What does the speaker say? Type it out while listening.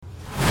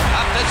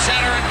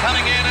center and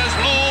coming in as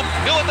Loom.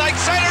 Hillendyke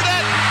center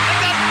net. And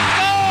that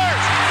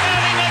scores!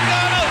 Matty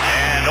McDonald!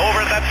 And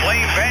over at that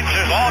Flame bench,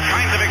 there's all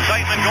kinds of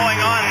excitement going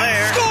on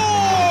there. Scores!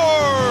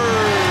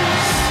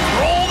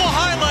 Roll the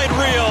highlight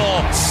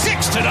reel.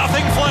 6-0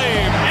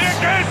 Flame. Here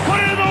goes, put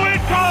it in the win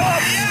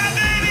column. Yeah,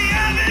 baby,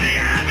 yeah, baby,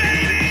 yeah,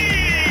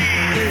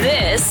 baby.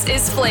 This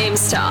is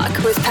Flames Talk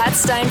with Pat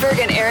Steinberg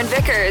and Aaron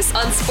Vickers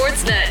on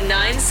Sportsnet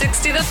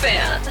 960 The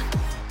Fan.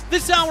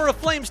 This hour of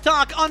Flames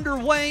Talk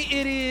underway.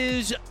 It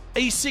is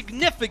a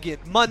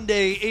significant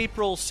Monday,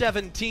 April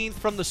 17th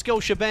from the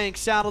Scotiabank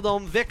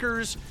Saddledome.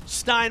 Vickers,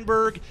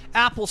 Steinberg,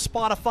 Apple,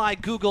 Spotify,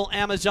 Google,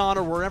 Amazon,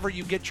 or wherever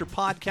you get your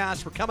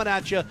podcasts. We're coming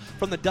at you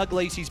from the Doug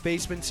Lacey's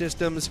Basement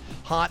Systems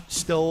Hot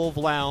Stove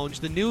Lounge.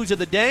 The news of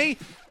the day,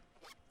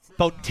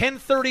 about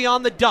 10:30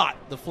 on the dot,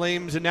 the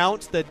Flames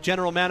announced that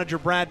General Manager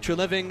Brad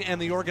Treliving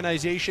and the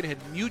organization had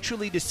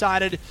mutually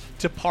decided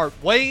to part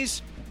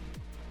ways.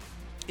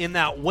 In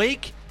that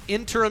wake,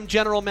 interim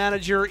general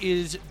manager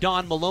is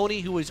Don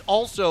Maloney, who has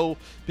also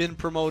been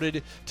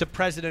promoted to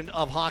president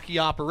of hockey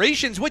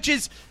operations, which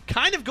is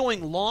kind of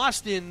going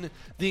lost in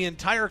the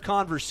entire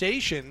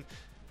conversation.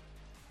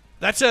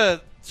 That's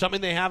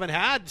something they haven't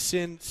had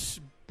since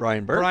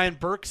Brian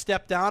Burke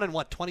stepped down in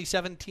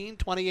 2017,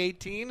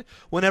 2018,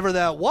 whenever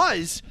that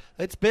was.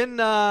 It's been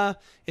a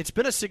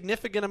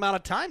significant amount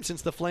of time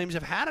since the Flames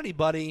have had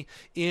anybody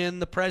in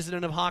the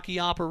president of hockey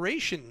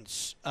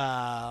operations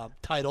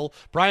title.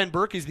 Brian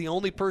Burke is the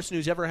only person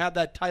who's ever had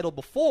that title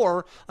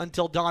before,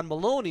 until Don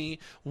Maloney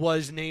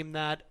was named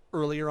that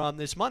earlier on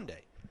this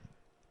Monday.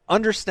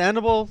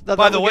 Understandable that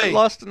By that the would way, get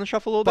lost in the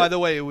shuffle a little bit. By the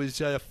way, it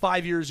was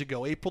 5 years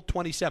ago, April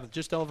 27th,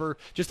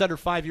 just under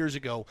 5 years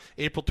ago,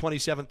 April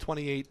 27th,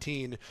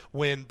 2018,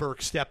 when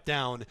Burke stepped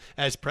down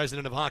as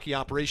president of hockey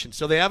operations.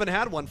 So they haven't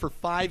had one for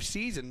 5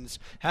 seasons,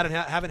 haven't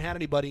had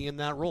anybody in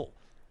that role.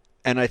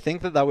 And I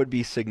think that would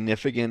be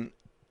significant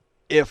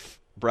if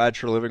Brad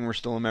Treliving were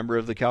still a member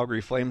of the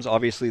Calgary Flames.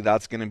 Obviously,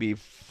 that's going to be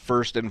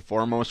first and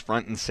foremost,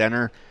 front and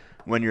center,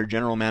 when you're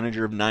general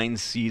manager of 9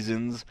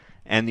 seasons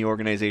and the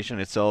organization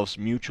itself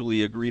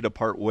mutually agree to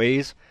part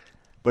ways.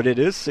 But it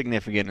is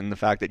significant in the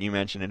fact that you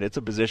mentioned it. It's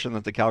a position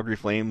that the Calgary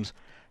Flames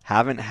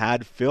haven't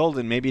had filled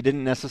and maybe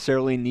didn't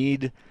necessarily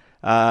need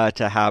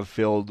to have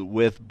filled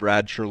with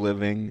Brad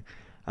Treliving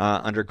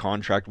under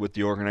contract with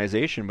the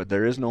organization. But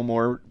there is no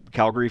more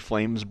Calgary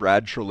Flames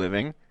Brad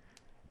Treliving.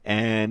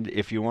 And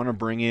if you want to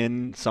bring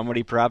in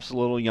somebody perhaps a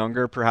little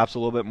younger, perhaps a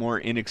little bit more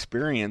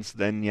inexperienced,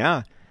 then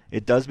yeah,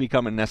 it does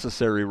become a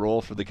necessary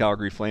role for the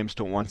Calgary Flames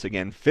to once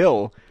again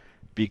fill.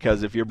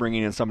 Because if you're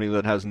bringing in somebody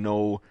that has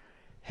no,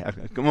 I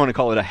want to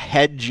call it a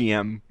head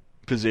GM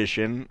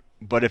position,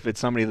 but if it's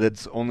somebody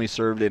that's only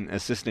served in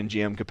assistant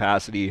GM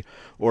capacity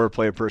or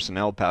player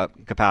personnel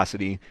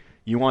capacity,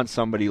 you want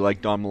somebody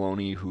like Don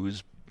Maloney,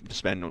 who's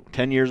spent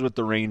 10 years with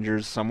the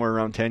Rangers, somewhere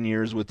around 10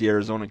 years with the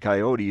Arizona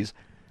Coyotes.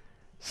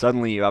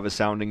 Suddenly you have a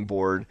sounding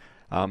board,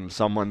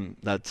 someone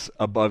that's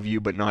above you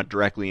but not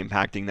directly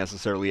impacting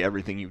necessarily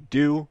everything you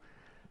do,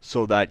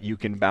 so that you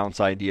can bounce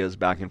ideas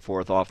back and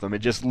forth off them.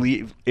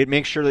 It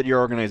makes sure that your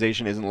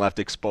organization isn't left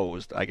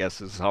exposed, I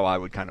guess is how I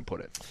would kind of put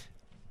it.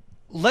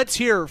 Let's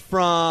hear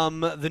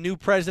from the new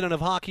president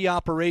of hockey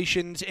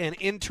operations and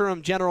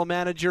interim general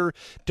manager,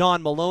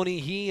 Don Maloney.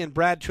 He and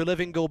Brad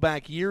Treliving go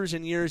back years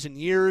and years and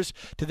years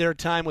to their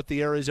time with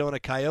the Arizona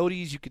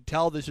Coyotes. You could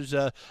tell this was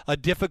a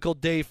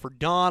difficult day for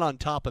Don on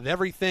top of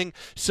everything.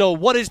 So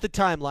what is the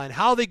timeline?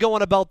 How are they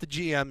going about the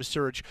GM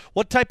search?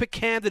 What type of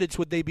candidates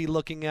would they be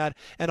looking at?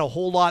 And a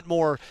whole lot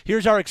more.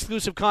 Here's our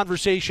exclusive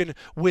conversation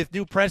with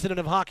new president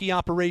of hockey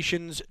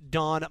operations,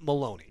 Don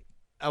Maloney.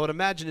 I would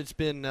imagine it's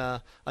been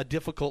a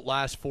difficult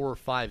last 4 or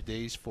 5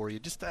 days for you.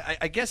 Just,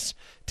 I guess,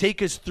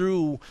 take us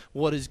through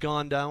what has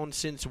gone down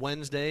since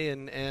Wednesday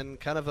and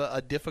kind of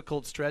a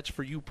difficult stretch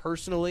for you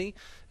personally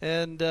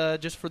and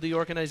just for the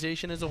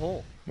organization as a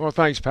whole. Well,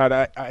 thanks,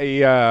 Pat.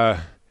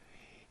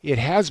 It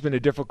has been a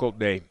difficult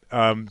day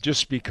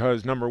just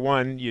because, number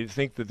one, you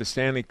think that the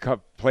Stanley Cup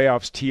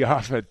playoffs tee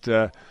off at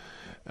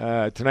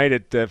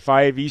tonight at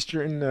 5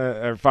 Eastern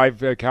or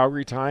 5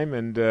 Calgary time,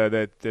 and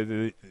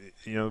that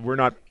we're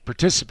not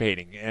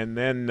participating. And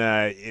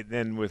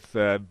then with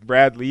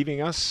Brad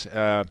leaving us,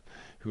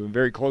 who I'm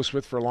very close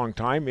with for a long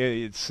time,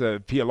 it's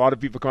a lot of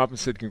people come up and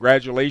said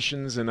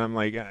congratulations, and I'm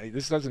like,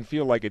 this doesn't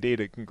feel like a day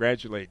to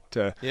congratulate.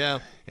 Yeah.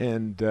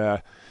 And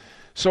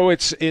so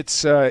it's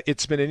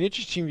been an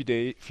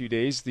interesting few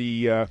days.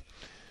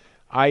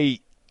 I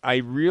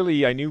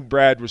knew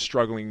Brad was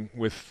struggling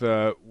with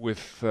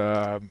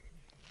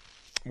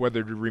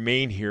whether to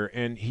remain here,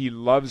 and he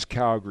loves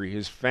Calgary.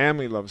 His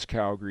family loves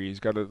Calgary.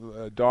 He's got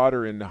a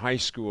daughter in high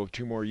school of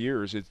 2 more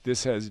years.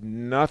 This has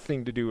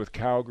nothing to do with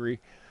Calgary.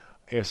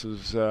 This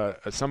is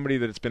somebody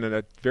that's been in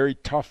a very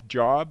tough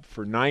job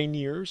for 9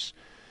 years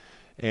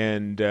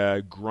and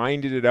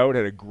grinded it out,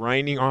 had a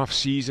grinding off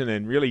season,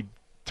 and really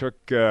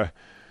took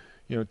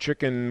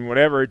chicken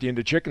whatever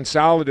into chicken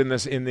salad in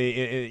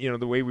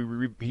the way we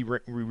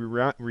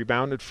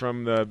rebounded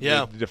from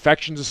the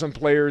defections of some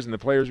players and the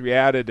players we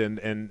added,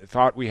 and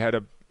thought we had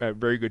a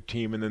very good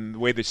team, and then the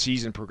way the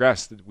season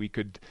progressed, that we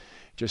could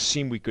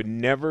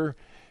never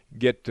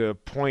get to a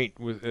point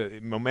with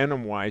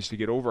momentum-wise to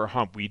get over a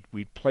hump.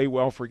 We'd play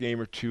well for a game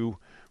or two.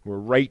 We're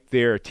right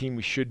there, a team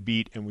we should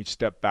beat, and we'd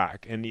step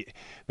back. And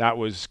that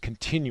was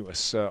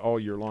continuous all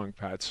year long,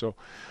 Pat. So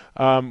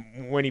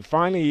when he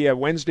finally,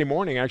 Wednesday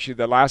morning, actually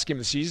the last game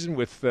of the season,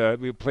 we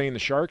were playing the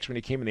Sharks, when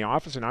he came in the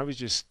office, and I was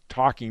just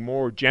talking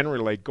more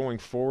generally, like going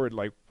forward,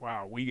 like,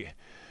 wow, we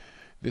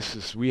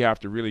have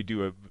to really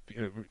do a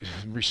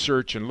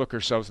research and look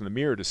ourselves in the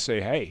mirror to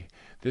say, hey,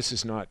 this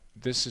is not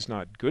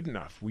good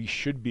enough. We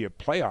should be a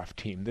playoff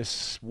team.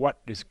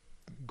 What is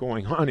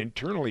going on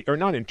internally, or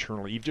not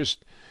internally,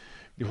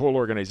 the whole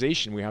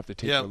organization. We have to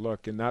take a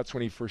look. And that's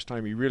when first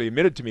time he really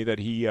admitted to me that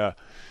he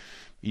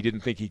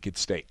didn't think he could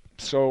stay.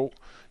 So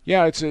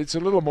yeah, it's a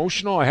little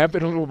emotional. I have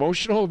been a little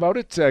emotional about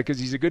it because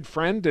he's a good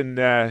friend, and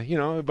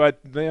but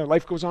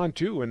life goes on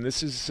too. And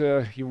this is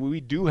we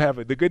do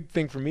have the good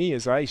thing for me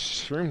is I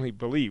firmly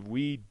believe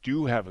we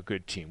do have a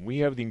good team. We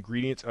have the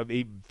ingredients of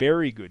a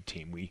very good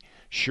team.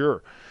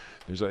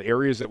 There's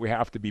areas that we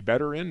have to be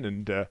better in,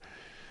 and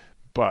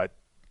but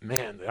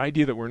man, the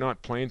idea that we're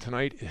not playing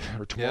tonight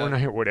or tomorrow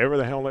night or whatever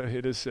the hell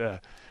it is,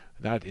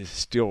 that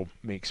still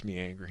makes me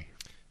angry.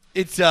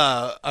 It's,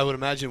 I would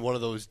imagine, one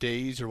of those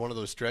days or one of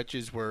those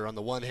stretches where, on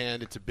the one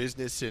hand, it's a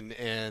business and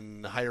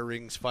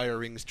hirings,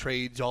 firings,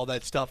 trades, all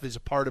that stuff is a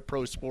part of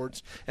pro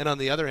sports. And on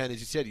the other hand, as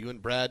you said, you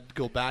and Brad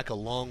go back a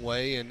long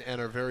way and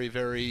are very,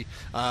 very,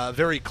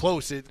 very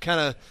close. It kind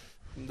of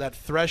that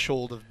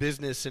threshold of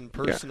business and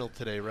personal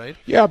today, right?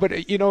 Yeah, but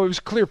it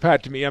was clear,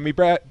 Pat, to me. I mean,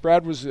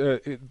 Brad was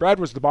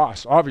the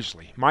boss,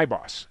 obviously, my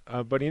boss,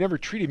 but he never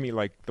treated me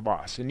like the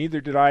boss, and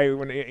neither did I.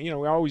 When we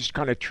always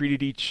kind of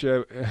treated each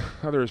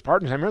other as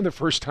partners. I remember the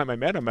first time I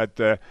met him it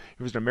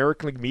was an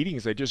American League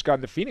meetings. I just got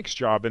the Phoenix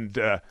job, and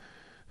I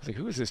was like,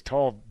 who is this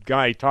tall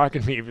guy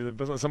talking to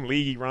me? Some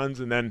league he runs,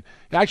 and then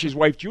actually his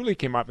wife Julie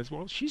came up and said,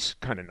 well, she's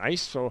kind of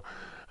nice, so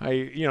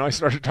I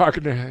started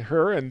talking to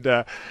her, and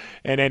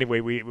anyway,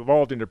 we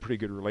evolved into a pretty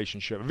good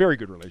relationship, a very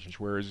good relationship.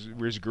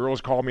 Whereas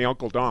girls call me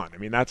Uncle Don. I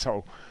mean, that's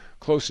how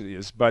close it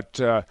is. But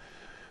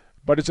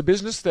it's a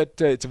business that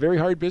it's a very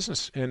hard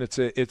business, and it's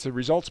a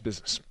results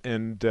business.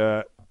 And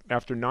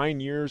after 9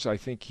 years, I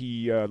think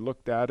he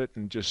looked at it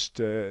and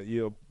just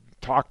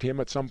talked to him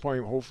at some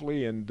point,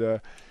 hopefully, and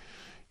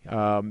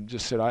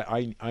just said,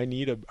 I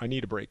need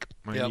a break.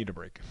 I need a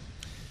break.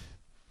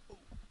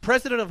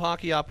 President of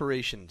Hockey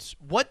Operations.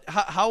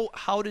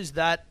 How does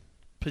that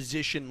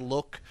position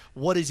look?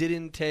 What does it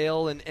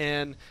entail,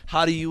 and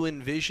how do you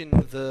envision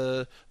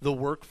the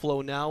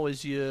workflow now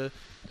as you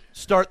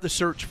start the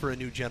search for a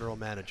new general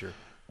manager?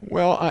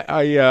 Well,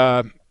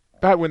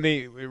 Pat, when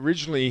they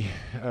originally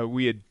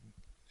we had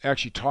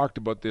actually talked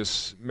about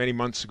this many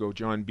months ago,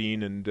 John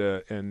Bean and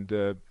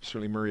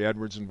certainly Murray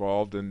Edwards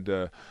involved, and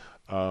the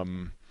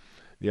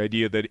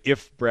idea that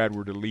if Brad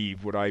were to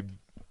leave, would I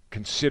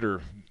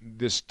consider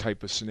this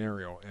type of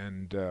scenario?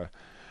 And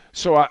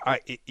so I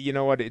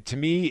to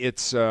me,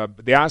 it's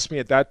they asked me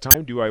at that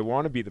time, do I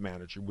want to be the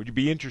manager? Would you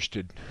be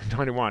interested?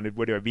 Would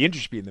I be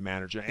interested in being the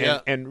manager?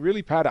 And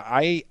really, Pat,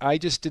 I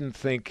just didn't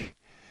think,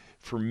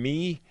 for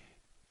me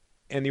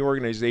and the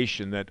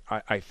organization, that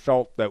I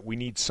felt that we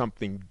need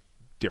something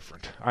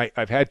different.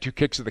 I've had 2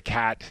 kicks of the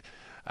cat.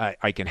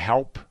 I can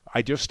help.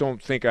 I just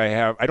don't think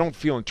I don't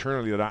feel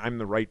internally that I'm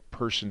the right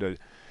person to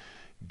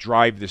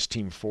drive this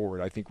team forward.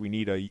 I think we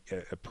need a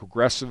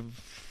progressive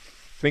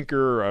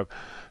thinker,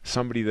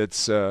 somebody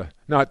that's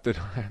not that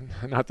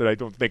I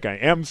don't think I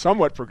am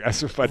somewhat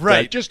progressive,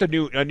 but just a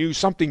new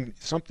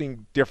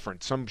something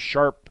different, some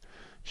sharp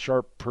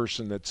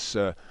person that's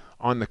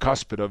on the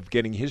cusp of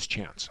getting his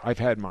chance. I've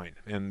had mine,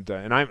 and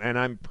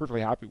I'm perfectly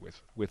happy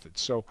with it.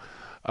 So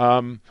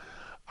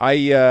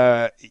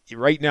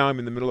right now I'm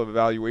in the middle of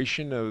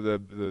evaluation of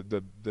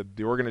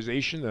the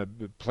organization.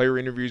 The player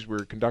interviews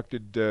were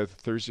conducted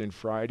Thursday and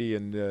Friday,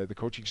 and the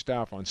coaching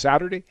staff on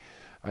Saturday.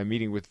 I'm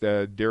meeting with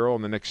Darryl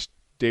in the next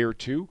day or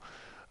two.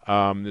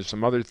 There's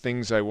some other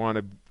things I want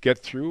to get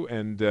through,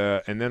 and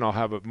then I'll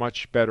have a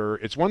much better.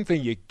 It's one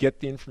thing you get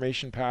the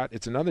information, Pat.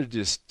 It's another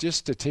just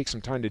to take some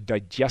time to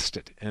digest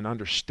it and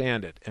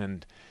understand it.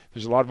 And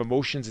there's a lot of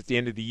emotions at the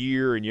end of the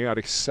year, and you got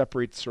to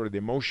separate sort of the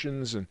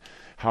emotions and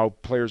how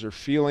players are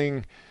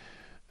feeling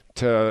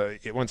to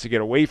once they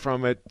get away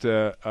from it,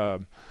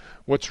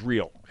 what's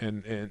real,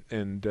 and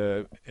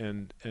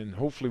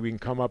hopefully we can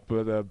come up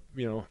with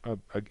we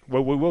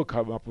will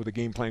come up with a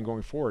game plan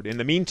going forward. In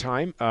the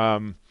meantime,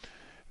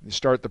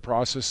 start the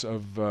process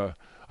of.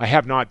 I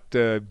have not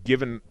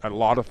given a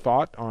lot of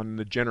thought on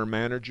the general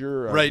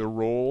manager, the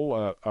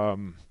role,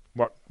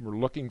 what we're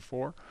looking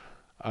for.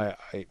 I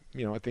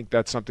think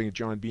that's something that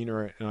John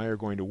Beaner and I are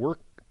going to work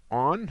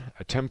on,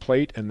 a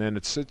template, and then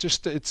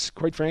it's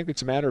quite frankly,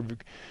 it's a matter of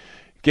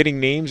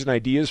getting names and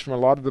ideas from a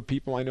lot of the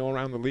people I know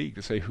around the league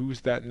to say,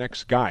 who's that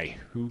next guy?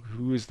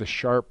 Who is the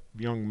sharp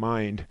young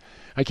mind?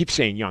 I keep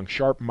saying young,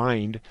 sharp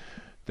mind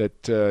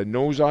that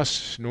knows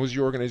us, knows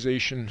the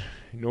organization,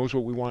 knows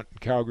what we want in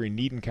Calgary,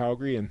 need in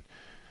Calgary, and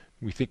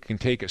we think can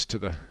take us to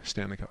the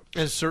Stanley Cup.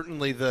 And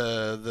certainly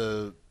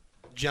the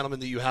gentlemen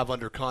that you have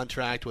under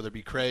contract, whether it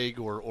be Craig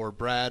or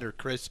Brad or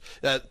Chris,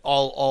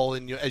 all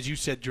in, as you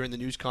said during the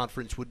news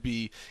conference, would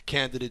be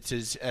candidates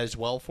as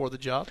well for the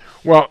job.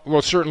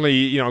 Well,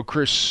 certainly,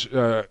 Chris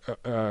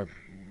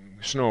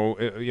Snow,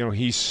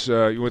 he's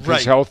with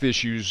his health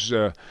issues.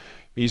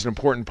 He's an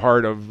important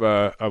part of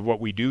what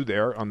we do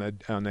there on the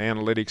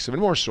analytics, and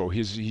more so,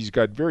 he's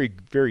got very,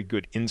 very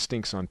good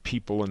instincts on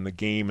people in the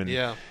game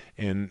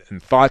and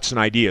thoughts and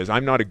ideas.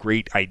 I'm not a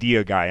great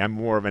idea guy. I'm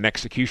more of an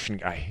execution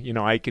guy.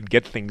 I can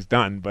get things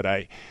done,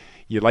 but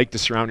you like to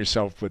surround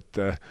yourself with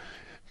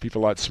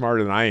people a lot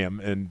smarter than I am,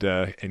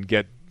 and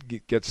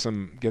get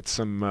some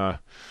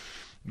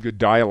good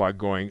dialogue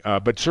going.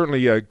 But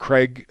certainly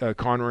Craig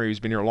Conroy, who's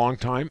been here a long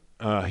time,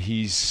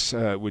 he's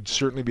would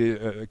certainly be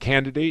a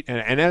candidate,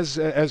 and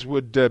as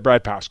would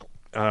Brad Pascal.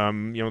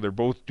 They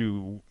both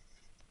do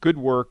good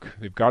work.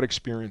 They've got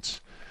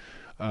experience,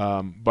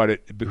 but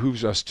it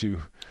behooves us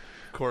to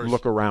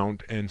look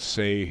around and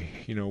say,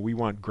 we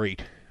want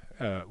great.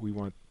 We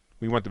want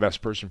the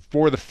best person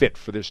for the fit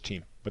for this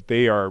team. But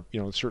they are,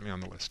 certainly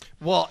on the list.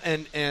 Well,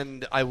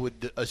 and I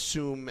would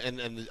assume,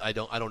 and I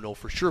don't know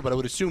for sure, but I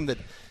would assume that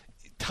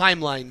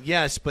timeline,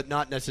 yes, but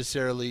not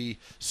necessarily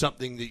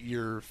something that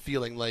you're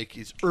feeling like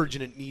is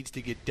urgent. It needs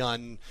to get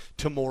done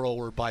tomorrow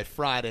or by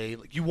Friday.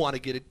 Like, you want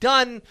to get it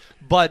done,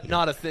 but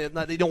not a thing.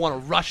 They don't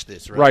want to rush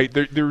this, right?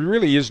 Right. There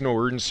really is no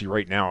urgency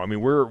right now. I mean,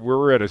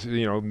 we're at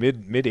a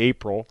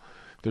mid-April.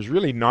 There's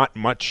really not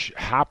much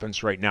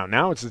happens right now.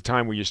 Now it's the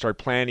time where you start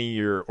planning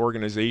your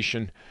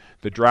organization.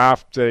 The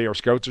draft, our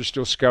scouts are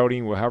still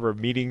scouting. We'll have our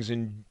meetings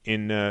in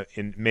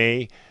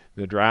May.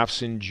 The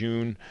draft's in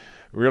June.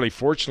 Really,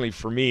 fortunately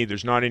for me,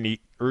 there's not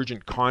any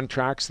urgent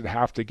contracts that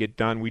have to get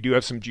done. We do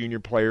have some junior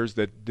players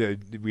that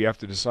we have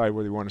to decide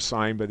whether we want to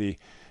sign by the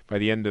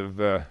end of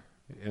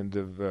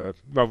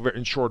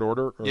in short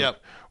order,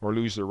 or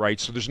lose their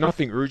rights. So there's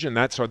nothing urgent.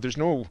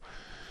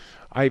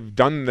 I've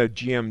done the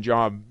GM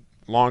job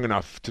long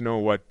enough to know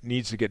what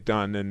needs to get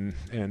done,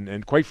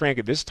 and quite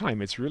frankly, this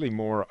time it's really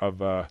more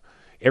of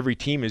every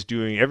team is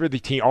doing,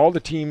 all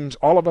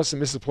of us that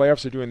miss the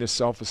playoffs are doing this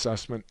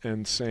self-assessment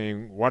and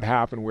saying what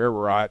happened, where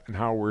we're at, and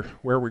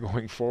where we're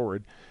going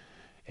forward.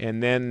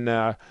 And then,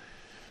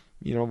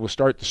 we'll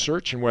start the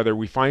search, and whether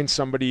we find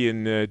somebody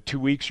in 2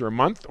 weeks or a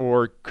month,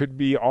 or it could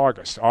be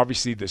August.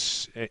 Obviously,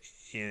 this,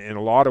 in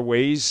a lot of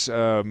ways,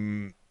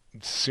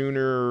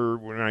 sooner,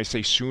 when I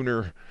say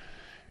sooner,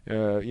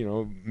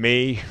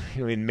 May,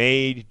 in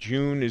May,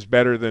 June is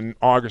better than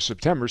August,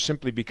 September,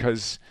 simply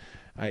because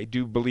I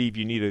do believe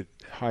you need to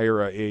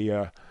hire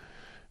a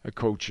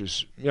coach a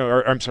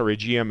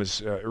GM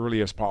as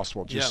early as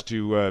possible, just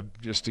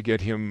to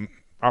get him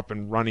up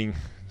and running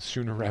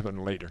sooner rather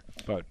than later.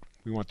 But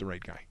we want the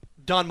right guy.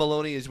 Don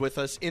Maloney is with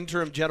us,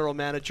 interim general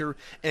manager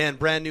and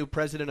brand new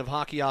president of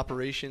hockey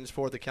operations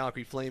for the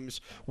Calgary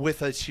Flames,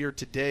 with us here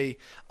today.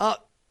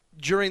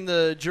 During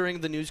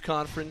the news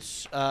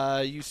conference,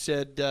 you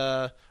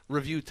said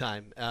review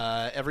time.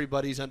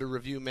 Everybody's under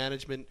review,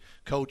 management,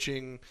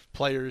 coaching,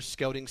 players,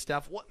 scouting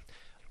staff.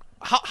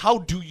 How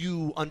do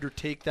you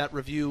undertake that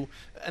review?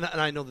 And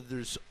I know that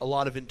there's a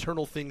lot of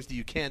internal things that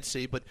you can't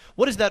say, but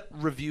what does that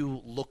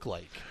review look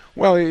like?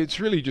 Well, it's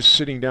really just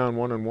sitting down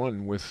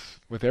one-on-one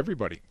with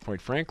everybody,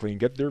 quite frankly, and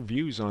get their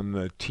views on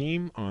the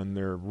team, on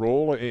their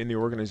role in the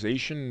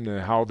organization,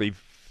 how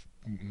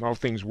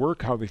things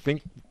work, how they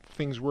think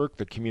things work,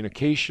 the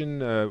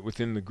communication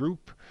within the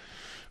group.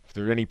 If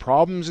there are any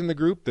problems in the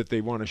group that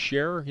they want to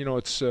share,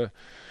 it's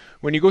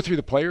when you go through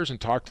the players and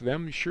talk to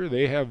them, sure,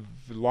 they have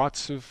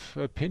lots of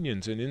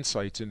opinions and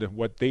insights into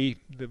what they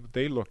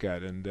look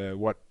at, and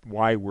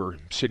why we're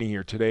sitting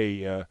here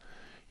today,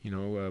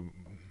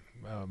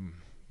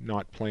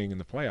 not playing in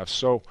the playoffs.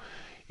 So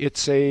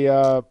it's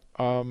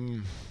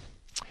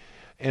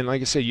and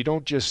like I say, you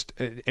don't just,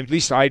 at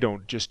least I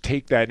don't just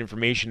take that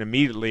information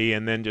immediately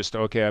and then just,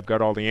 okay, I've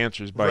got all the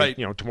answers by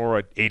tomorrow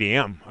at 8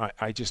 a.m.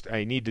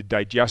 I need to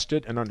digest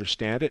it and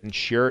understand it and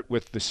share it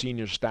with the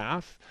senior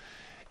staff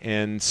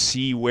and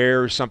see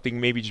where something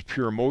maybe just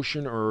pure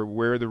emotion or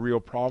where the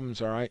real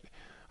problems are.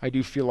 I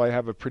do feel I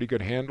have a pretty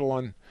good handle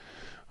on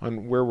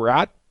where we're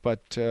at,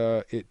 but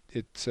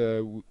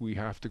we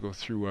have to go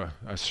through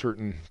a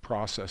certain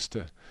process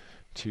to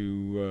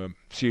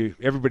see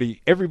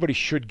everybody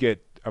should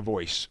get a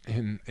voice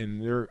in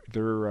their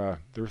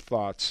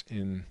thoughts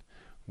in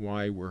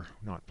why we're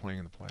not playing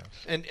in the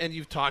playoffs. And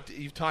you've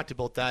talked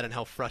about that and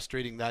how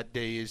frustrating that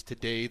day is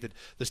today, that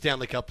the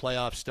Stanley Cup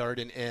playoffs start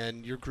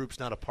and your group's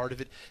not a part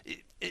of it.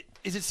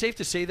 Is it safe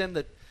to say then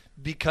that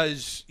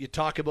because you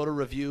talk about a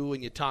review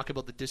and you talk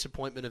about the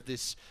disappointment of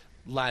this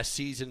last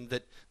season,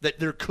 that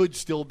there could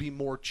still be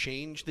more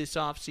change this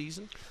off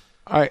season?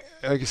 Like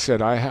I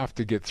said, I have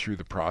to get through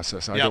the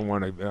process. I don't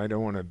want to,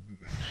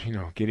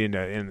 get into.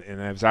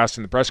 And I was asked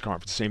in the press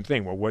conference the same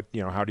thing. Well, what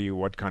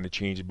kind of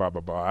change? Blah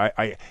blah blah.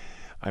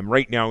 I'm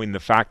right now in the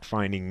fact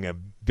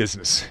finding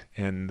business,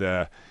 and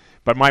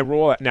but my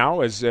role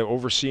now as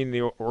overseeing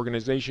the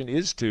organization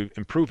is to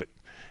improve it.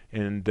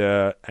 and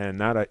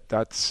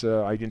that's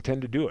I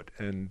intend to do it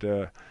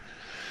and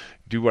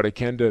do what I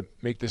can to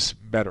make this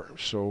better.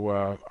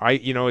 So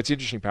it's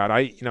interesting, Pat.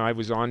 I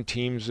was on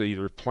teams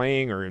either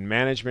playing or in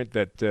management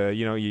that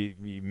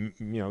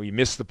you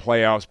missed the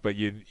playoffs, but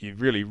you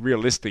really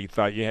realistically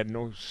thought you had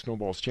no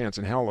snowball's chance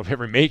in hell of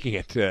ever making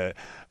it.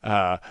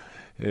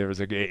 There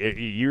was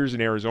years in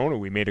Arizona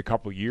we made a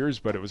couple years,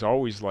 but it was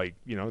always like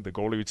the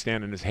goalie would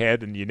stand on his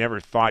head, and you never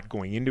thought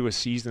going into a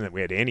season that we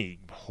had any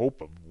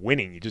hope of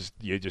winning.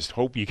 You just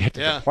hope you get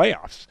to the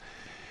playoffs.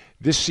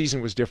 This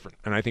season was different,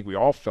 and I think we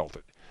all felt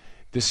it.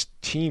 This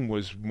team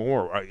was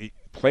more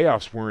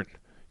playoffs weren't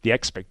the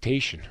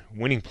expectation.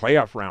 Winning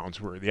playoff rounds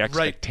were the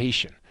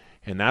expectation,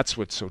 and that's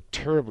what's so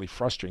terribly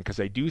frustrating. Because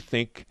I do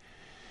think,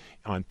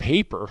 on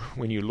paper,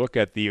 when you look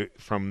at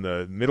from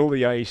the middle of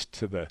the ice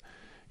to the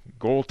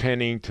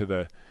goaltending to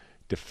the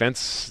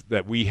defense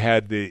that we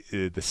had,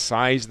 the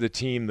size of the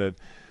team, the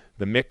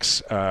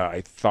mix,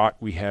 I thought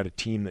we had a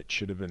team that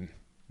should have been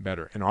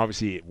better, and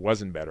obviously it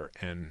wasn't better.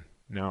 And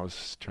now I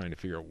was trying to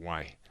figure out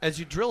why. As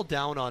you drill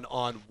down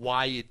on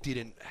why it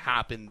didn't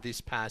happen this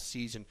past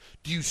season,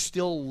 do you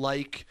still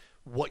like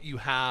what you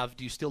have?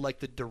 Do you still like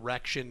the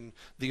direction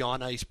the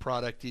on-ice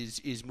product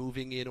is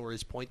moving in or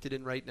is pointed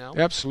in right now?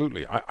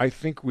 Absolutely. I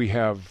think we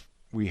have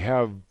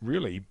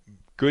really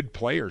good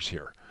players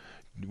here.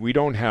 We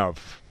don't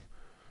have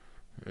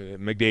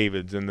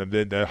McDavid's and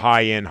the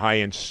high-end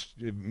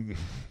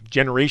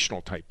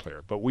generational type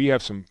player, but we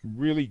have some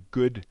really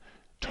good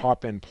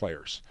top-end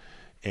players,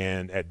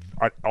 and at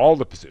all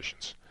the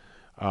positions.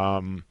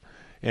 And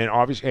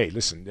obviously, hey,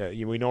 listen,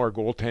 we know our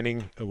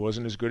goaltending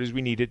wasn't as good as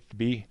we needed it to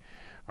be.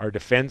 Our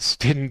defense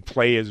didn't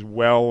play as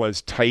well,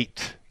 as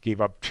tight,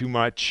 gave up too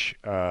much,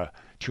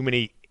 too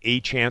many A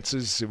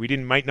chances. We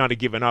might not have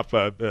given up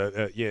a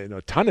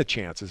ton of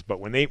chances, but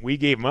when we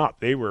gave them up,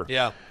 they were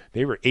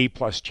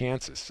A+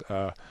 chances.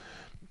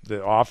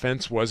 The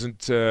offense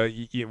wasn't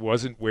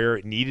where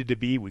it needed to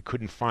be. We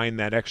couldn't find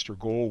that extra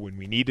goal when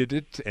we needed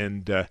it,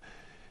 and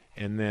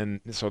then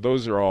so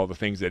those are all the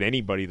things that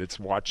anybody that's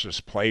watched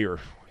us play or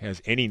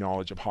has any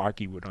knowledge of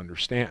hockey would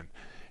understand.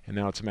 And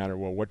now it's a matter of,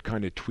 well, what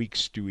kind of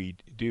tweaks do we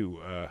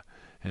do,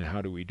 and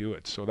how do we do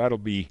it? So that'll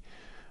be,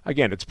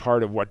 again, it's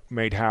part of what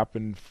might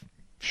happen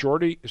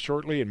shortly,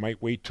 and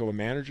might wait till the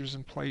manager's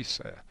in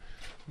place.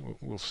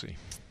 We'll see.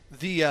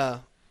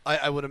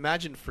 I would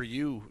imagine for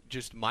you,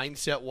 just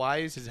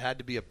mindset-wise, has had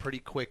to be a pretty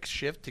quick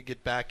shift to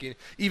get back in,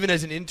 even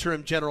as an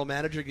interim general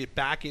manager, get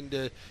back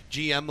into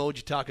GM mode.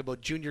 You talk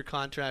about junior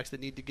contracts that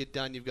need to get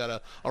done. You've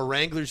got a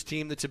Wranglers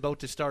team that's about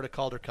to start a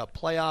Calder Cup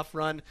playoff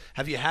run.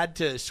 Have you had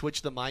to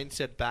switch the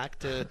mindset back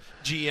to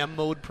GM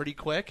mode pretty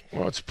quick?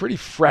 Well, it's pretty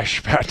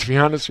fresh, Pat, to be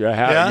honest with you.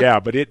 Yeah,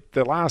 but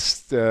the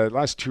last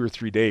 2 or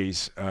 3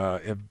 days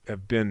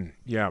have been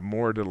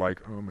more to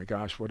like, oh my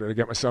gosh, what did I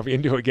get myself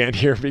into again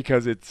here?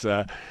 Because it's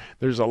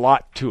there's a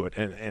lot to it,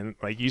 and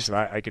like you said,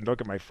 I can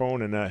look at my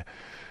phone and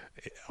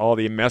all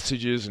the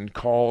messages and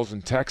calls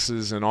and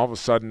texts, and all of a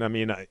sudden, I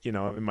mean,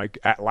 in my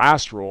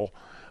last role,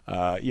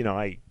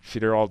 I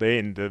sit here all day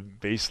and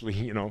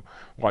basically,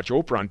 watch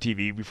Oprah on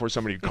TV before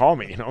somebody would call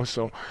me,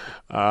 So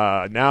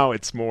now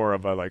it's more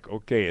of a like,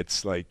 okay,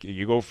 it's like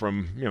you go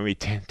from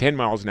 10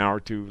 miles an hour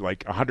to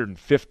like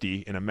 150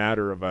 in a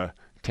matter of a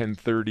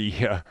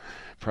 10:30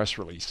 press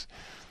release.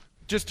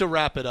 Just to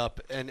wrap it up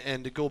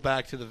and to go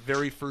back to the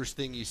very first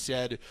thing you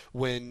said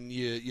when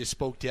you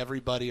spoke to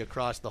everybody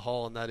across the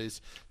hall, and that is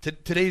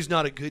today's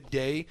not a good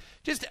day.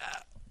 Just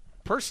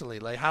personally,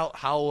 like how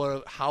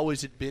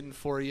has it been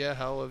for you?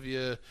 How have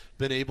you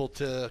been able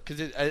to? Because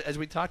as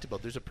we talked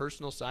about, there's a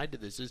personal side to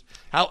this.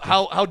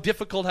 How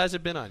difficult has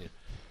it been on you?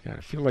 Yeah,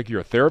 I feel like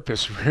you're a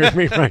therapist for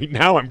me right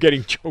now. I'm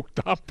getting choked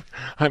up.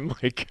 I'm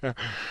like, you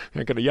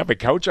have a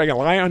couch I can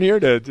lie on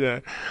here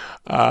to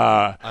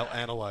I'll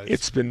analyze.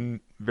 It's been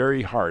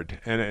very hard,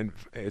 and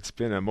it's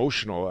been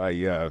emotional.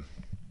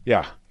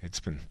 It's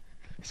been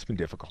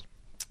difficult.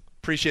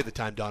 Appreciate the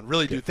time, Don.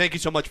 Really do. Thank you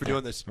so much for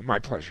doing this. My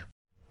pleasure.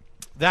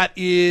 That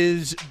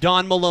is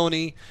Don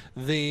Maloney,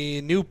 the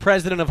new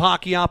president of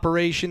hockey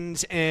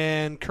operations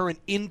and current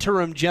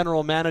interim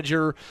general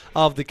manager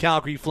of the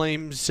Calgary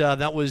Flames.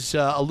 That was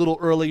a little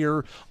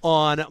earlier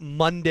on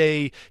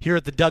Monday here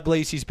at the Doug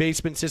Lacey's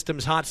Basement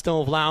Systems Hot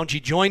Stove Lounge. He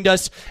joined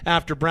us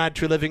after Brad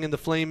Treliving and the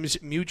Flames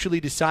mutually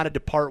decided to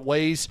part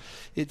ways.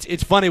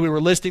 It's funny, we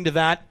were listening to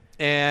that,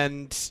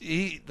 and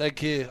I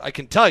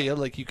can tell you,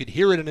 like, you could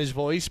hear it in his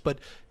voice, but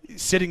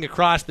sitting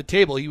across the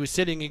table, he was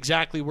sitting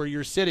exactly where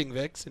you're sitting,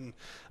 Vix, and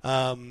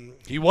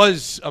he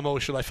was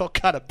emotional. I felt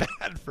kind of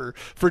bad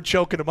for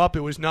choking him up. It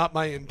was not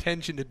my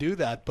intention to do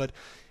that, but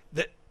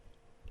the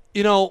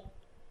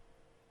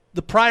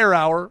prior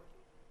hour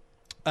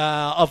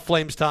of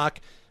Flames Talk,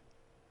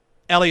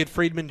 Elliot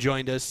Friedman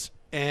joined us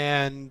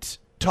and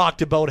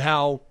talked about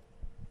how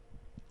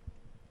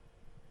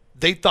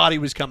they thought he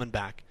was coming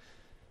back.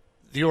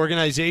 The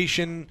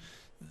organization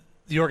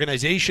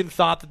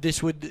thought that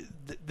this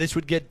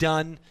would get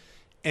done,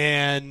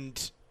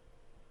 and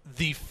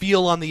the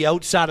feel on the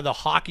outside of the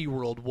hockey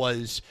world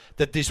was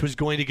that this was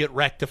going to get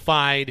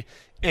rectified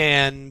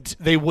and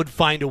they would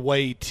find a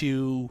way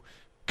to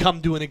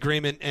come to an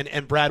agreement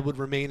and Brad would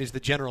remain as the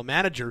general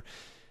manager.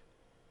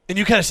 And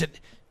you kind of said,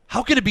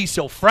 how can it be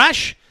so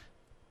fresh?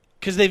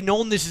 Because they've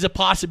known this is a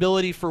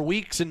possibility for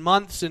weeks and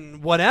months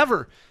and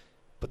whatever.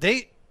 But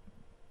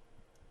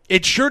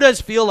it sure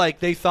does feel like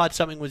they thought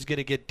something was going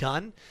to get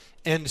done.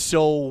 And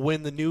so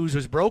when the news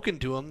was broken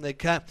to them,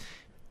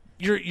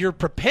 you're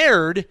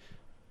prepared,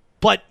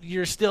 but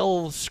you're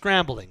still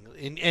scrambling.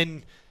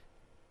 And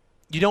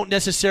you don't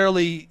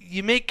necessarily –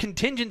 you make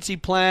contingency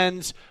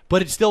plans,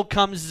 but it still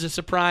comes as a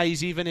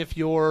surprise even if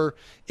you're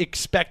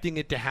expecting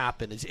it to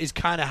happen is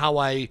kind of how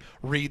I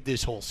read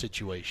this whole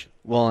situation.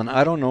 Well, and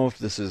I don't know if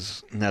this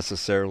is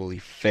necessarily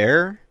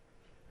fair,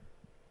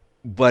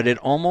 but it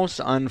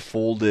almost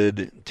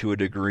unfolded to a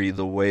degree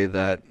the way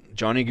that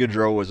Johnny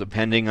Gaudreau was a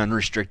pending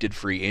unrestricted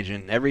free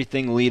agent.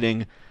 Everything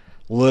leading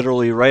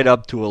literally right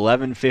up to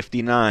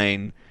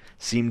 11:59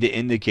 seemed to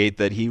indicate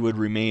that he would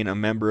remain a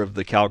member of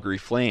the Calgary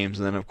Flames.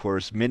 And then, of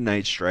course,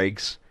 midnight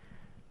strikes,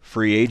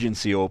 free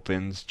agency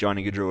opens,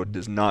 Johnny Gaudreau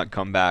does not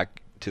come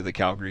back to the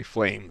Calgary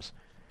Flames.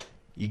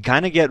 You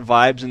kind of get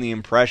vibes and the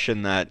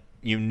impression that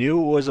you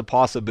knew it was a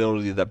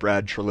possibility that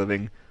Brad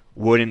Treliving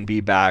wouldn't be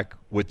back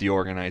with the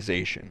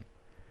organization.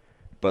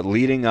 But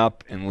leading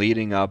up and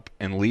leading up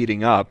and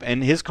leading up,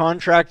 and his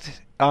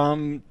contract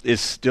is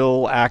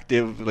still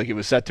active. Like, it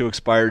was set to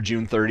expire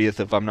June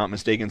 30th, if I'm not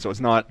mistaken, so it's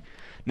not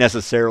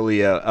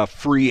necessarily a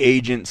free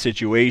agent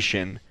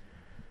situation,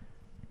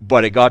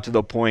 but it got to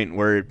the point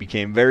where it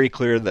became very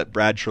clear that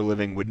Brad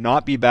Treliving would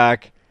not be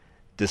back,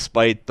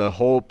 despite the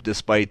hope,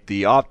 despite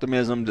the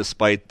optimism,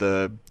 despite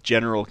the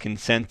general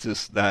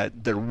consensus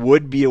that there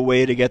would be a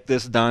way to get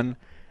this done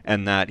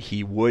and that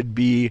he would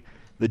be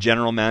the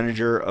general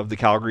manager of the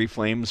Calgary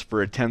Flames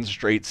for a 10th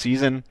straight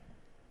season,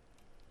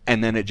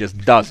 and then it just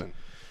doesn't.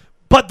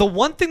 But the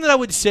one thing that I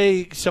would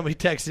say, somebody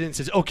texted in and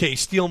says, "Okay,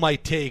 steal my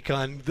take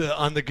on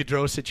the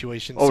Gaudreau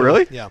situation." Oh, so,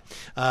 really? Yeah.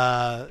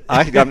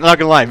 I'm not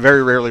gonna lie. I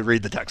very rarely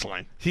read the text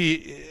line.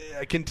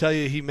 I can tell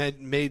you, he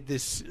made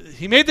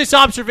this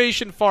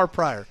observation far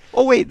prior.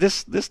 Oh wait,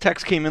 this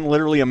text came in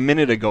literally a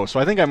minute ago, so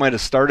I think I might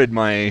have started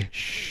my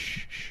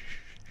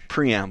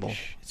preamble.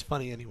 It's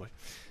funny anyway.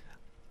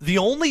 The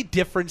only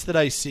difference that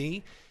I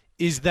see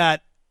is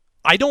that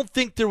I don't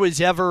think there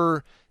was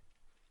ever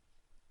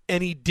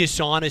any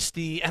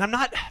dishonesty, and I'm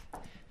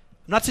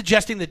not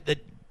suggesting that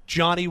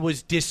Johnny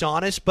was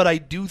dishonest, but I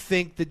do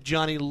think that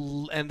Johnny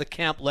and the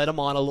camp led him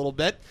on a little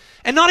bit,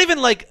 and not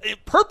even like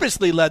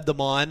purposely led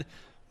them on,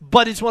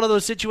 but it's one of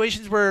those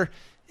situations where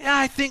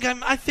I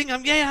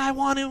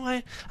want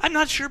to, I'm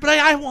not sure, but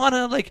I want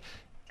to, like,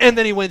 and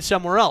then he went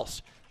somewhere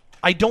else.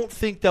 I don't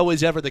think that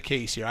was ever the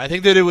case here. I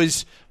think that it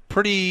was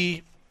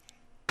pretty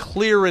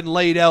clear and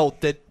laid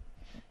out that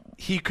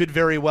he could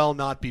very well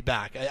not be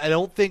back. I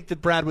don't think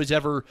that Brad was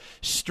ever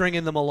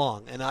stringing them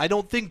along. And I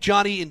don't think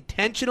Johnny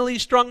intentionally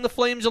strung the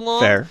Flames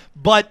along, Fair.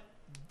 But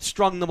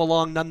strung them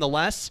along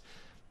nonetheless.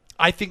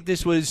 I think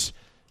this was,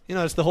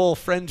 it's the whole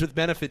friends with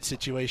benefits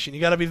situation. You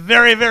got to be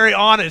very, very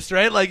honest,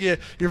 right? Like you're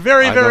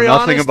very, very honest. I know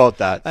nothing about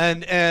that.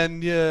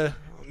 And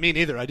me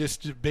neither. I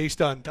just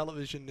based on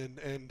television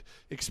and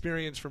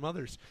experience from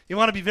others. You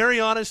want to be very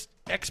honest,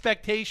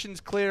 expectations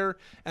clear,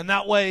 and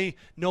that way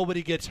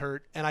nobody gets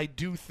hurt. And I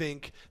do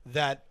think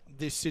that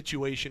this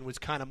situation was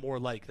kind of more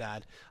like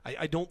that.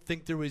 I don't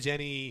think there was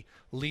any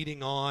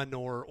leading on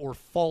or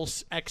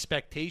false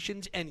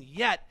expectations, and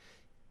yet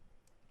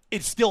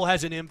it still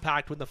has an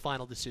impact when the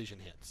final decision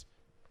hits.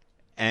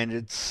 And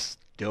it's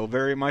still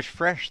very much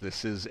fresh.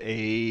 This is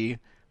a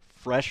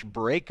fresh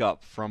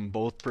breakup from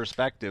both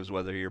perspectives,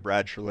 whether you're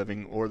Brad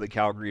Treliving or the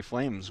Calgary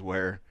Flames,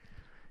 where,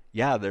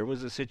 there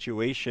was a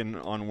situation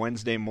on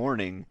Wednesday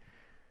morning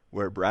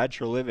where Brad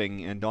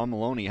Treliving and Don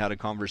Maloney had a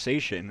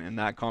conversation, and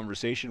that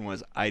conversation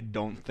was, I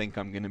don't think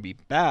I'm going to be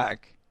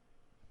back.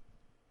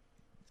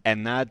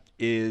 And that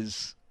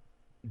is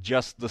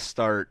just the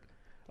start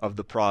of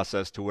the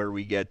process to where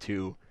we get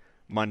to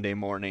Monday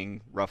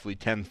morning, roughly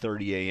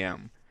 10:30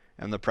 a.m.,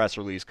 and the press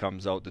release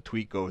comes out, the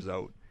tweet goes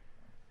out.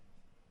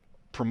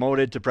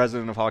 Promoted to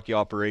president of hockey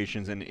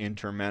operations and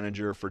interim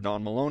manager for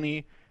Don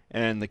Maloney,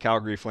 and the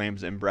Calgary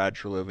Flames and Brad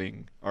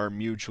Treliving are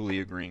mutually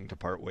agreeing to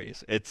part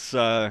ways. It's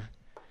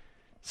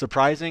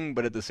surprising,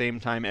 but at the same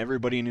time,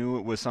 everybody knew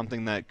it was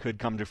something that could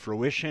come to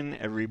fruition.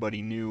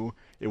 Everybody knew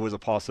it was a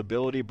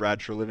possibility. Brad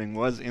Treliving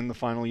was in the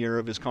final year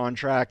of his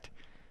contract.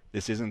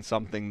 This isn't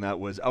something that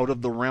was out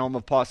of the realm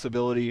of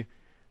possibility,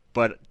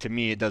 but to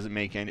me, it doesn't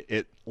make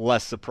it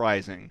less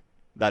surprising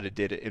that it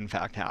did in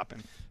fact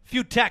happen.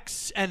 Few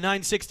texts at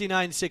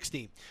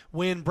 960-960.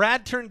 When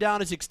Brad turned down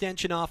his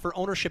extension offer,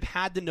 ownership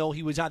had to know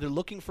he was either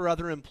looking for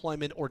other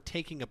employment or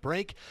taking a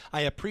break.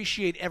 I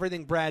appreciate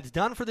everything Brad's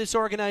done for this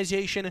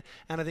organization,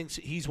 and I think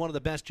he's one of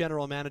the best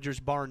general managers,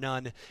 bar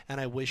none,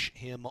 and I wish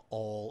him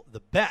all the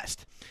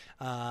best.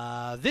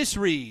 This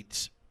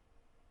reads,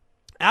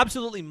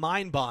 absolutely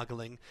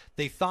mind-boggling.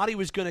 They thought he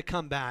was going to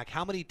come back.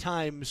 How many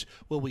times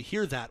will we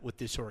hear that with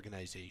this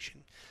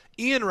organization?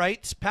 Ian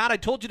writes, Pat, I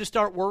told you to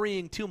start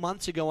worrying 2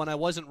 months ago, and I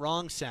wasn't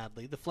wrong,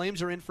 sadly. The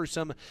Flames are in for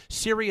some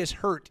serious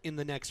hurt in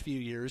the next few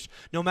years,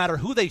 no matter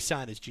who they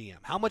sign as GM.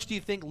 How much do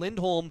you think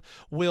Lindholm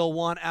will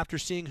want after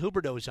seeing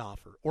Huberdeau's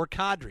offer, or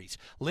Kadri's?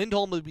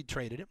 Lindholm will be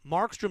traded.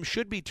 Markstrom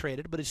should be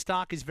traded, but his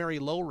stock is very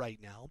low right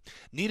now.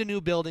 Need a new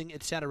building,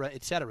 etc.,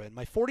 etc. In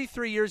my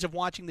 43 years of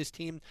watching this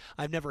team,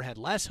 I've never had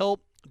less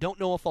hope.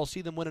 Don't know if I'll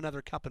see them win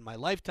another cup in my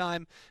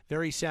lifetime.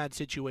 Very sad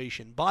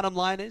situation. Bottom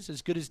line is,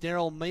 as good as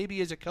Darryl may be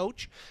as a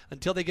coach,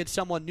 until they get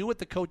someone new at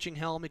the coaching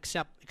helm,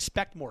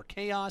 expect more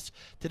chaos.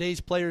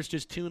 Today's players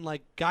just tune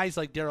like guys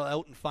like Darryl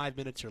out in 5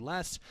 minutes or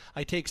less.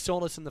 I take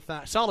solace in the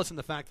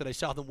fact that I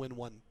saw them win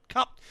one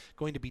cup.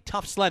 Going to be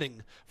tough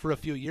sledding for a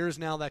few years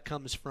now. That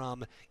comes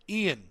from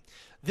Ian.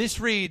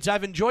 This reads,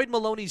 I've enjoyed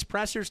Maloney's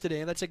pressers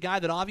today. That's a guy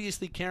that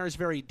obviously cares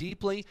very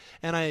deeply,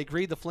 and I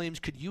agree the Flames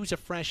could use a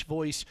fresh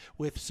voice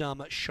with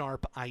some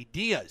sharp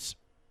ideas.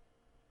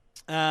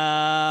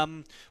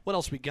 What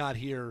else we got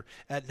here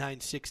at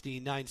 960?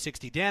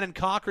 Dan and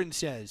Cochran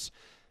says,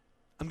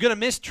 I'm going to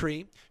miss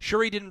Tree.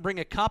 Sure, he didn't bring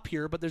a cup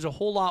here, but there's a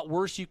whole lot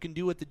worse you can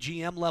do at the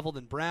GM level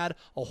than Brad.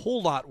 A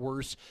whole lot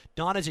worse.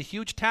 Don has a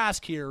huge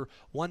task here.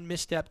 One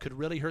misstep could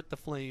really hurt the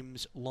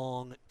Flames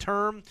long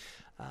term.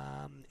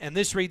 And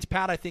this reads,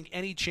 Pat, I think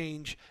any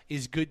change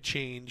is good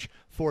change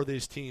for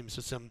this team.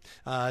 So some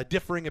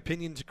differing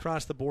opinions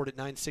across the board at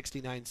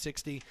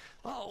 960.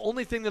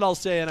 Only thing that I'll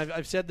say, and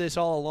I've said this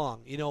all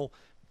along,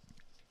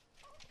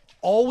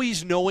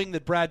 always knowing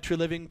that Brad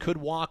Treliving could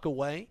walk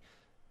away.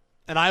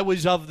 And I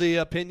was of the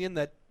opinion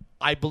that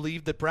I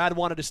believed that Brad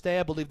wanted to stay.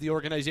 I believe the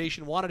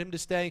organization wanted him to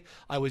stay.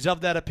 I was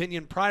of that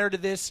opinion prior to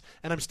this,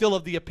 and I'm still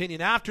of the opinion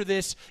after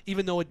this,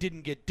 even though it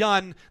didn't get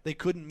done. They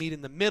couldn't meet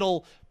in the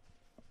middle.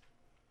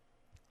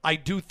 I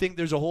do think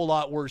there's a whole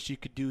lot worse you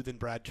could do than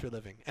Brad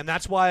Treliving. And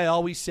that's why I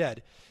always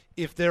said,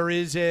 if there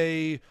is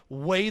a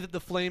way that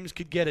the Flames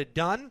could get it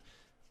done,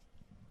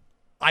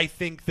 I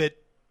think that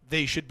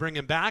they should bring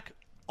him back.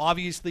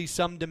 Obviously,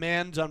 some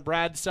demands on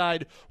Brad's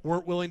side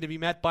weren't willing to be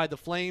met by the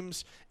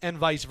Flames and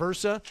vice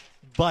versa.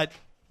 But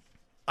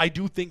I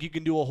do think you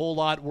can do a whole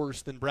lot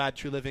worse than Brad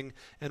Treliving,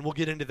 and we'll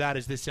get into that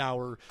as this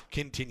hour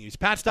continues.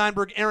 Pat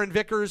Steinberg, Aaron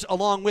Vickers,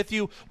 along with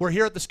you. We're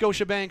here at the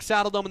Scotiabank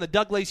Saddledome in the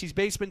Doug Lacey's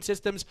Basement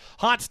Systems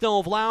Hot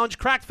Stove Lounge.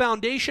 Cracked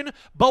foundation,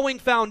 Boeing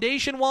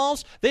foundation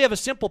walls. They have a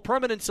simple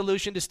permanent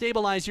solution to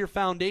stabilize your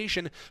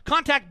foundation.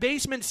 Contact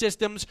Basement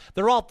Systems.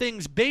 They're all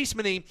things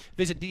basement-y.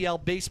 Visit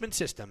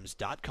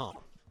dlbasementsystems.com.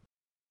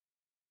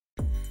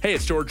 Hey,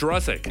 it's George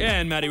Russick.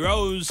 And Matty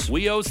Rose.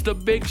 We host The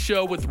Big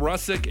Show with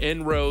Russick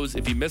and Rose.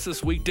 If you miss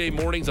us weekday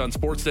mornings on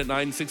Sportsnet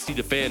 960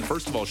 The Fan,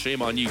 first of all,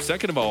 shame on you.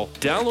 Second of all,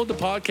 download the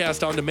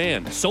podcast on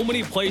demand. So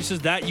many places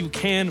that you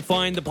can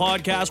find the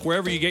podcast,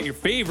 wherever you get your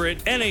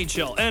favorite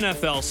NHL,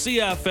 NFL,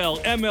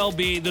 CFL,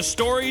 MLB, the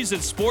stories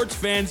that sports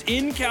fans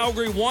in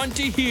Calgary want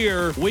to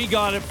hear. We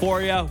got it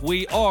for you.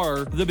 We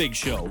are The Big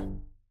Show.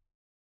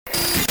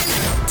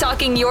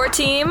 Talking your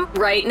team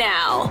right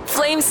now.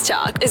 Flames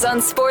Talk is on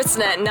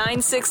Sportsnet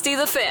 960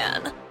 The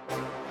Fan.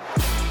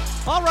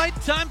 All right,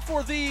 time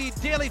for the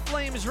Daily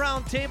Flames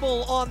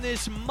Roundtable on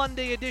this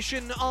Monday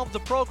edition of the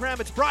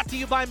program. It's brought to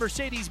you by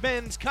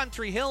Mercedes-Benz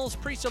Country Hills.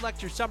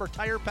 Pre-select your summer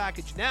tire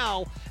package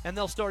now, and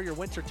they'll store your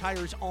winter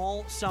tires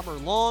all summer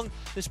long.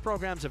 This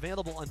program's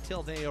available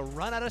until they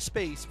run out of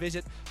space.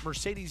 Visit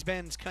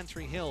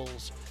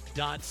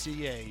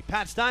Mercedes-Benz-Country-Hills.ca.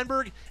 Pat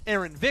Steinberg,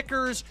 Aaron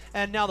Vickers,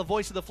 and now the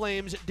voice of the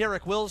Flames,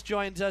 Derek Wills,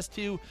 joins us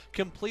to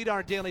complete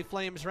our Daily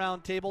Flames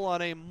Roundtable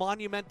on a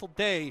monumental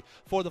day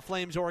for the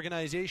Flames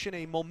organization,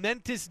 a momentous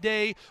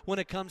day when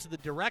it comes to the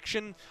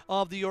direction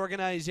of the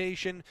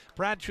organization.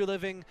 Brad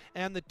Treliving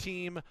and the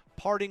team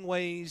parting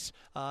ways.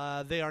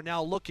 They are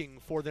now looking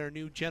for their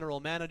new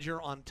general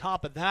manager. On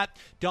top of that,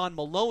 Don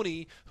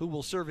Maloney, who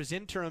will serve as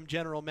interim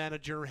general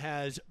manager,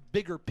 has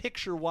bigger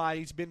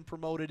picture-wise been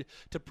promoted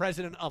to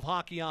president of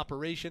hockey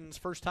operations.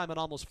 First time in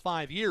almost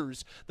 5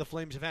 years the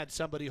Flames have had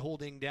somebody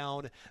holding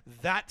down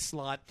that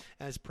slot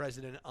as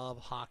president of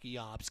hockey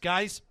ops.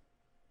 Guys,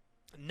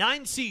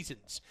 9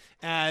 seasons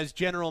as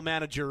general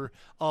manager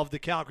of the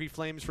Calgary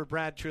Flames for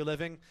Brad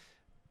Treliving.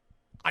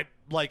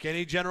 Like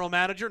any general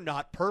manager,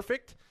 not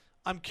perfect.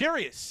 I'm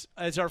curious,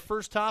 as our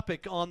first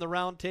topic on the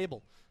round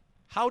table,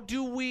 how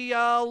do we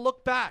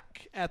look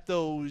back at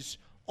those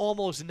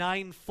almost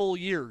 9 full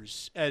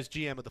years as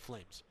GM of the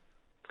Flames?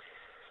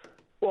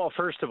 Well,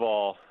 first of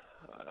all,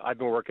 I've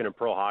been working in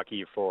pro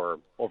hockey for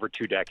over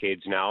 2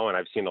 decades now, and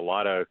I've seen a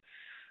lot of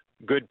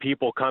good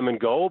people come and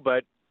go,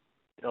 but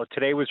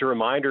today was a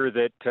reminder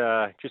that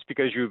just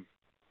because you've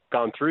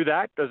gone through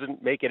that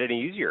doesn't make it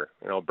any easier.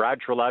 Brad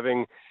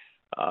Treliving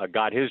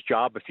got his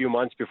job a few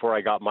months before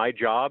I got my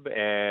job,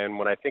 and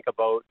when I think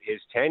about his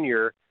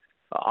tenure,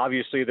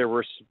 obviously there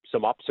were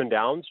some ups and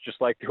downs,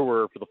 just like there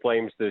were for the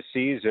Flames this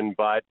season,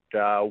 but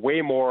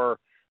way more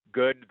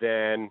good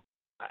than,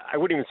 I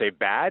wouldn't even say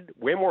bad,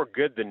 way more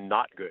good than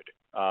not good,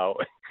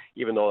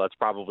 even though that's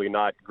probably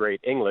not great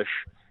English.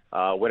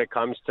 When it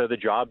comes to the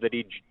job that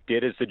he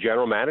did as the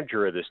general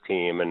manager of this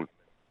team. And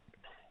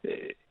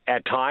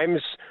At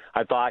times,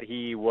 I thought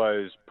he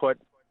was put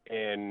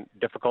in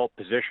difficult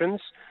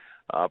positions,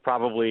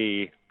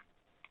 probably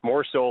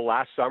more so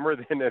last summer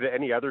than at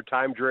any other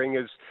time during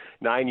his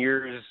 9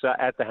 years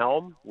at the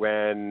helm,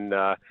 when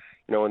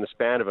in the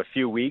span of a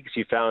few weeks,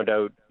 he found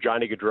out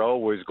Johnny Gaudreau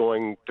was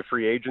going to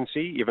free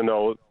agency, even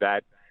though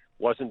that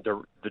wasn't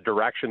the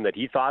direction that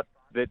he thought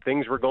that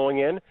things were going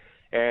in,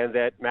 and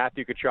that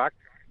Matthew Tkachuk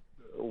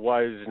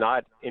was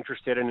not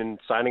interested in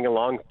signing a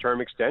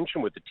long-term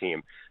extension with the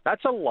team.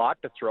 That's a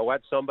lot to throw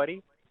at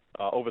somebody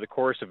over the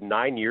course of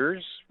 9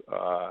 years,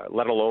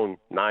 let alone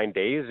 9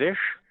 days-ish.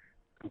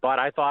 But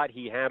I thought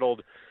he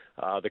handled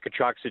the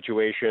Tkachuk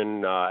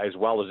situation as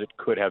well as it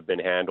could have been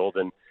handled.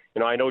 And,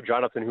 I know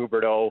Jonathan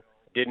Huberdeau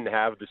didn't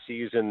have the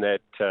season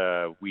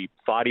that we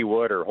thought he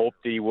would or hoped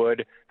he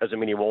would. Doesn't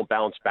mean he won't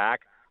bounce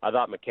back. I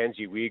thought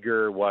Mackenzie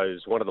Weegar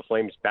was one of the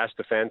Flames' best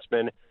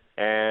defensemen.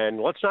 And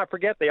let's not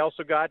forget, they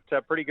also got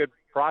a pretty good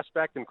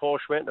prospect in Cole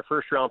Schmidt and a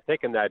first-round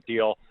pick in that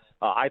deal.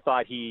 I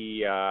thought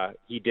he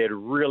did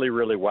really,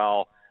 really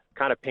well,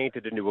 kind of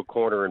painted into a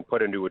corner and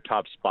put into a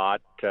tough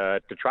spot to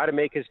try to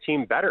make his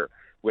team better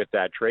with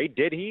that trade.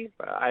 Did he?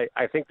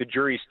 I think the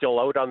jury's still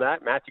out on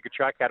that. Matthew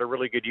Tkachuk had a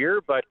really good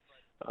year, but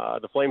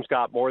the Flames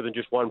got more than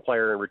just one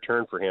player in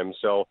return for him.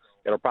 So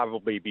it'll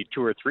probably be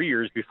 2 or 3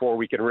 years before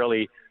we can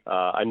really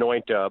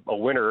anoint a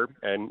winner.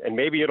 And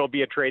maybe it'll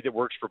be a trade that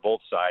works for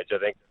both sides. I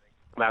think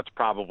that's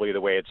probably the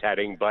way it's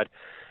heading. But,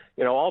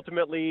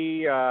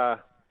 ultimately,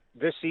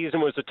 this season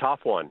was a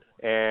tough one.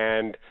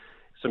 And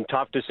some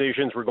tough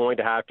decisions were going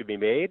to have to be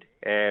made.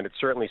 And it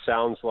certainly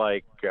sounds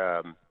like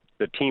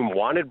the team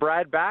wanted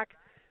Brad back.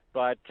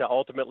 But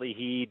ultimately,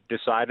 he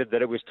decided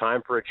that it was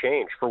time for a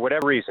change for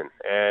whatever reason.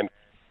 And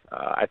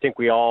I think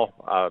we all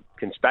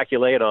can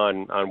speculate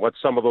on what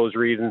some of those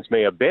reasons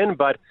may have been,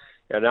 but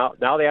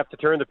now they have to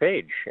turn the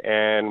page.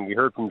 And we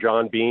heard from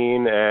John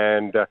Bean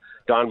and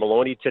Don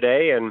Maloney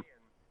today, and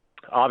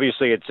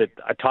obviously it's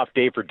a tough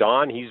day for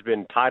Don. He's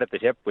been tied at the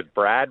hip with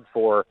Brad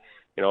for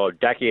a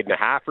decade and a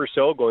half or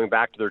so, going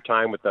back to their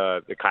time with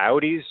the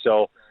Coyotes.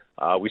 So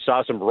we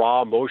saw some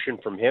raw emotion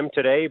from him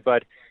today,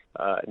 but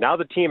now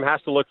the team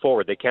has to look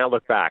forward. They can't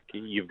look back.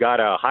 You've got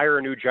to hire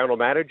a new general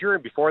manager,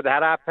 and before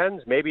that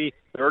happens, maybe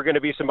there are going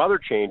to be some other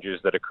changes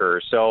that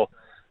occur. So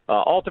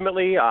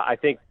ultimately, I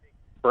think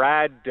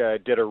Brad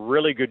did a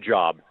really good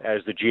job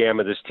as the GM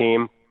of this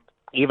team,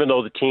 even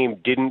though the team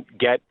didn't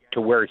get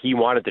to where he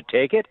wanted to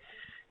take it.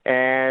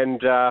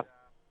 And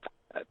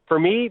for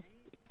me,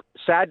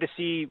 sad to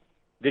see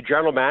the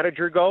general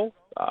manager go,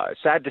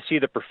 sad to see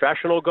the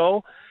professional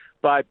go,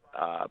 but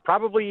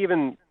probably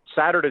even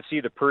sadder to see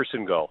the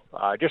person go.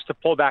 Just to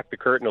pull back the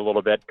curtain a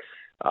little bit,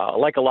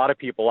 like a lot of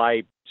people,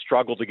 I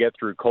struggled to get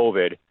through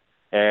COVID.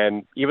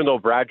 And even though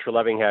Brad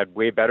Treliving had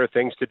way better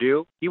things to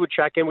do, he would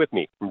check in with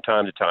me from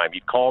time to time.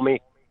 He'd call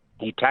me,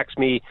 he'd text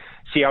me,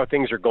 see how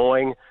things are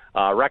going,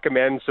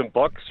 recommend some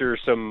books or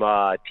some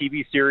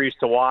TV series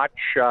to watch.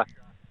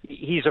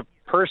 He's a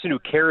person who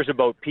cares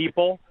about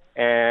people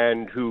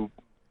and who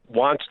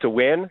wants to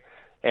win.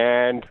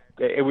 And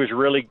it was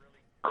really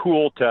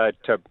cool to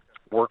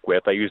work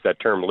with, I use that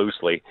term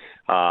loosely,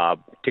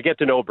 to get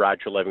to know Brad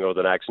Treliving over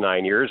the next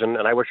 9 years. And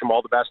I wish him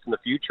all the best in the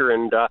future.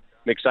 And I'm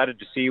excited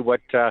to see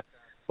what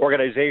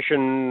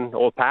organization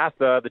or path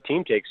the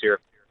team takes here.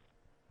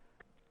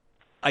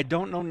 I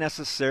don't know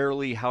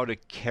necessarily how to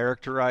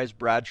characterize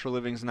Brad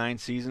Treliving's 9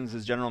 seasons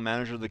as general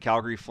manager of the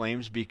Calgary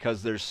Flames,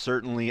 because there's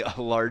certainly a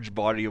large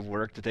body of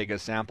work to take a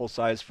sample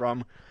size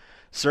from.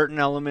 Certain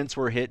elements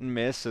were hit and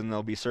miss, and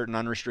there'll be certain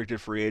unrestricted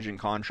free agent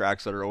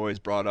contracts that are always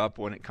brought up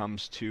when it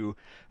comes to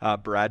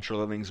Brad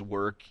Treliving's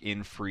work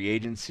in free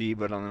agency.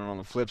 But on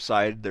the flip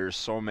side, there's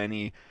so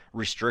many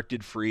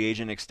restricted free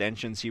agent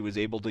extensions he was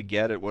able to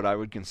get at what I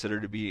would consider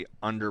to be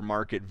under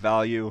market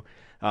value.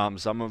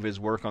 Some of his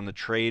work on the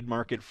trade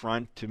market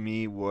front, to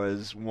me,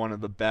 was one of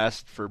the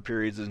best for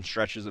periods and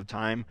stretches of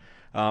time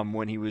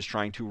when he was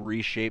trying to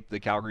reshape the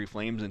Calgary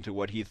Flames into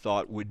what he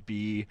thought would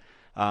be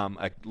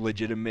a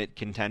legitimate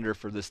contender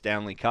for the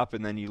Stanley Cup.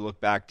 And then you look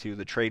back to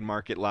the trade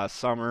market last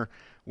summer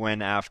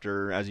when,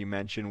 after, as you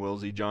mentioned,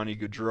 Wilsey, Johnny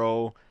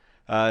Gaudreau,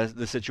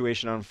 the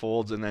situation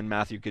unfolds, and then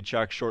Matthew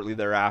Tkachuk shortly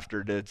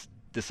thereafter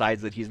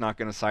decides that he's not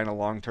going to sign a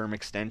long-term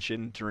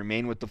extension to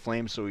remain with the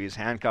Flames, so he's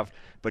handcuffed,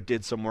 but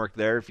did some work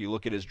there. If you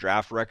look at his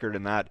draft record,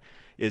 and that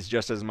is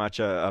just as much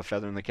a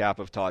feather in the cap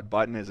of Todd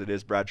Button as it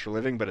is Brad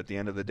Treliving, but at the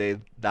end of the day,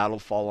 that'll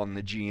fall on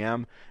the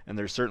GM, and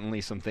there's certainly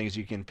some things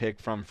you can pick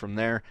from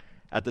there.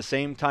 At the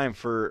same time,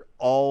 for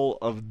all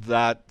of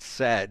that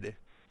said,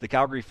 the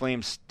Calgary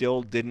Flames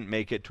still didn't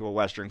make it to a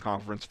Western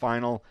Conference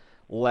final,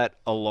 let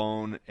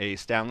alone a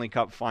Stanley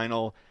Cup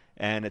final.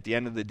 And at the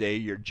end of the day,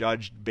 you're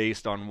judged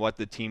based on what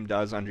the team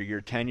does under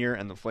your tenure,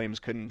 and the Flames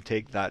couldn't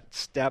take that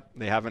step.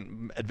 They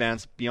haven't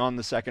advanced beyond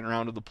the second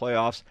round of the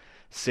playoffs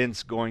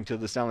since going to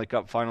the Stanley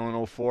Cup final in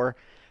 2004.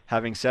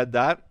 Having said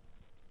that,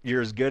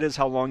 you're as good as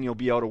how long you'll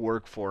be out of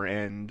work for,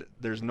 and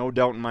there's no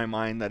doubt in my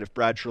mind that if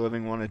Brad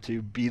Treliving wanted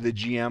to be the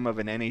GM of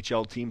an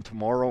NHL team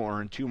tomorrow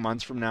or in 2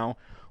 months from now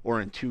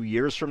or in 2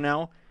 years from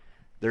now,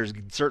 there's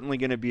certainly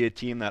going to be a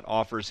team that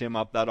offers him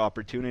up that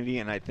opportunity,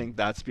 and I think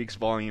that speaks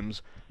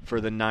volumes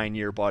for the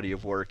 9-year body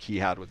of work he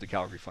had with the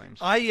Calgary Flames.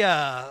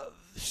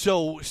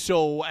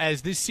 So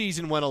as this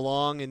season went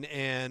along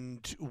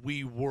and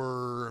we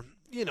were,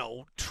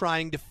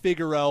 trying to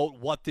figure out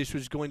what this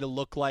was going to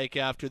look like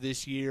after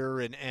this year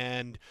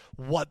and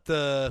what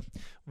the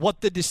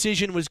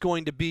decision was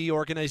going to be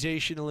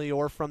organizationally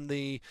or from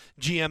the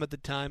GM at the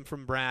time,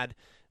 from Brad,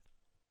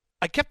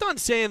 I kept on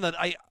saying that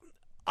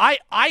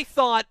I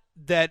thought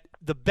that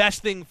the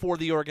best thing for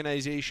the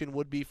organization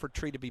would be for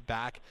Tree to be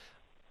back,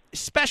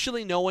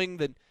 especially knowing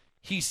that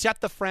he set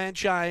the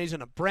franchise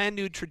on a brand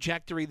new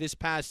trajectory this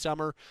past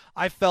summer.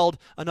 I felt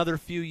another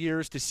few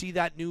years to see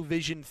that new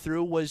vision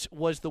through was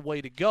the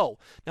way to go.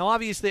 Now,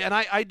 obviously, and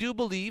I do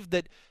believe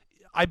that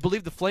I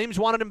believe the Flames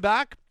wanted him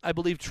back. I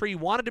believe Tree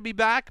wanted to be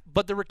back,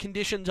 but there were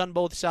conditions on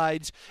both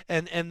sides,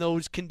 and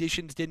those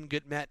conditions didn't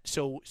get met,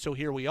 so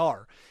here we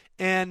are.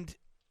 And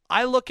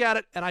I look at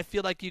it, and I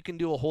feel like you can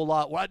do a whole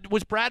lot.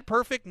 Was Brad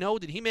perfect? No.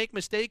 Did he make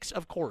mistakes?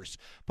 Of course.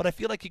 But I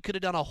feel like he could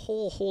have done a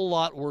whole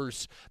lot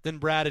worse than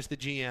Brad as the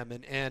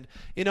GM. And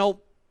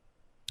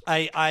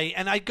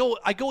I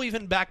go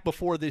even back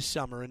before this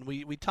summer, and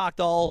we talked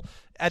all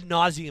ad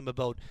nauseum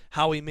about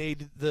how he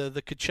made the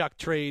Tkachuk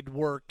trade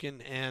work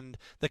and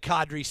the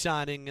Kadri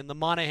signing and the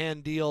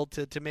Monahan deal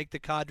to make the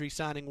Kadri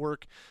signing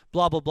work,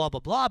 blah, blah, blah, blah,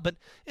 blah. But,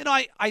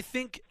 I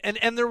think,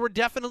 and there were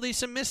definitely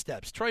some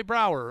missteps. Troy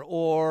Brouwer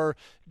or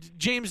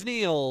James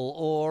Neal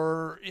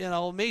or,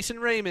 Mason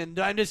Raymond.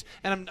 I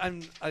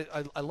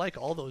like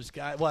all those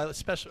guys. Well,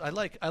 especially I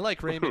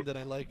like Raymond and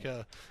I like do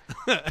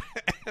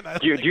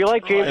you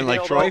like James and Neal?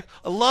 like Troy?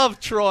 I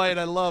love Troy and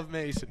I love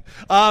Mason.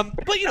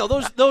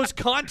 But those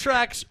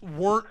contracts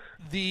weren't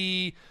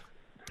they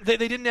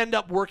didn't end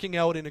up working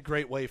out in a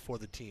great way for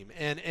the team,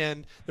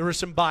 and there were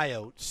some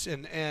buyouts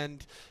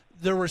and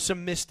there were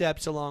some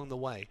missteps along the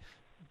way.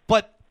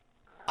 But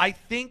I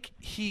think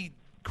he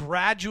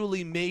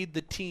gradually made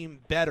the team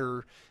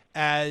better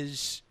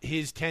as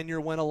his tenure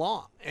went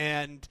along,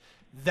 and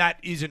that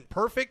isn't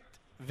perfect.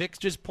 Vic's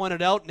just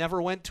pointed out,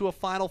 never went to a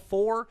Final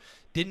Four,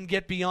 didn't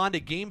get beyond a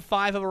Game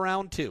 5 of a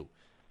Round 2.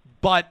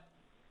 But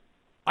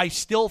I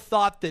still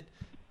thought that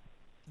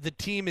the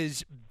team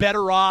is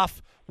better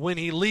off when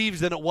he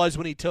leaves than it was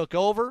when he took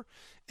over,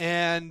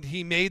 and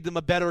he made them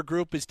a better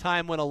group as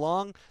time went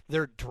along.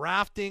 Their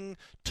drafting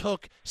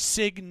took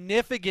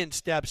significant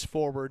steps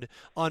forward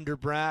under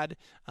Brad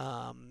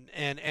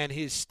and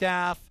his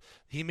staff.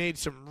 He made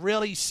some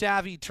really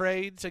savvy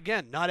trades.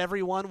 Again, not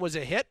everyone was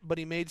a hit, but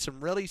he made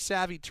some really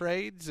savvy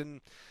trades.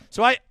 And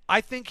so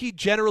I think he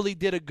generally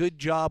did a good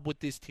job with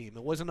this team.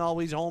 It wasn't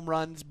always home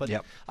runs, but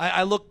yep.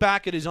 I look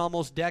back at his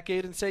almost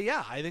decade and say,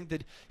 yeah, I think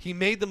that he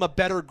made them a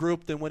better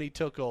group than when he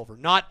took over.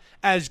 Not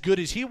as good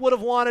as he would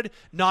have wanted,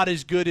 not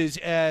as good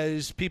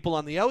as people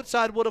on the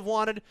outside would have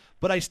wanted,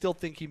 but I still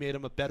think he made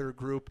them a better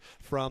group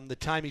from the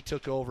time he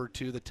took over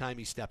to the time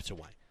he steps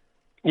away.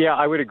 Yeah,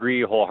 I would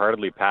agree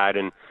wholeheartedly, Pat.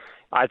 And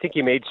I think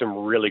he made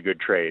some really good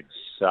trades.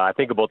 I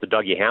think about the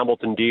Dougie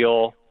Hamilton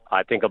deal.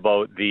 I think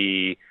about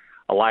the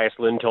Elias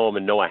Lindholm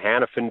and Noah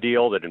Hannafin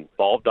deal that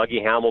involved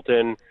Dougie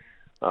Hamilton.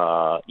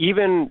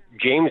 Even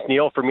James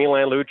Neal for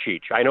Milan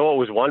Lucic. I know it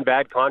was one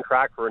bad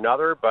contract for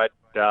another, but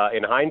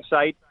in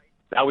hindsight,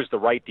 that was the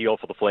right deal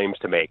for the Flames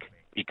to make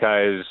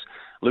because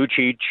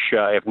Lucic,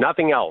 if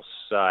nothing else,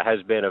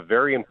 has been a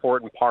very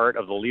important part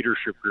of the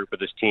leadership group of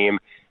this team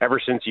ever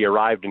since he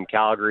arrived in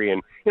Calgary.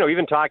 And,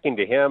 even talking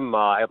to him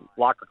at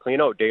Locker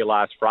Cleanout Day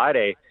last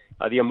Friday,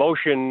 the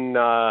emotion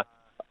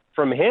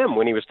from him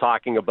when he was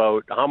talking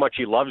about how much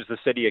he loves the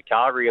city of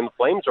Calgary and the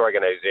Flames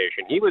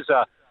organization. He was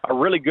a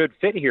really good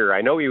fit here.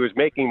 I know he was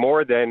making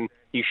more than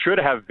he should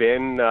have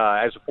been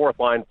as a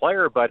fourth-line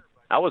player, but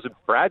that wasn't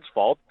Brad's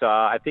fault.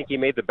 I think he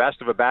made the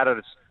best of out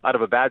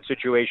of a bad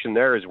situation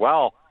there as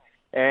well.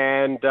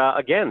 And,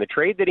 again, the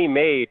trade that he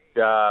made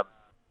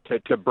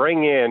to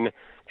bring in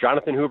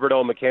Jonathan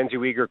Huberdeau, Mackenzie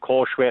Weegar,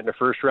 Cole Schmidt, and a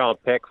first-round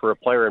pick for a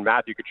player in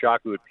Matthew Tkachuk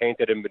who had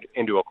painted him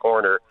into a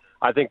corner,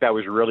 I think that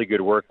was really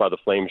good work by the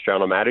Flames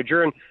general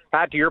manager. And,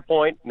 Pat, to your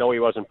point, no, he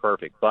wasn't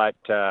perfect. But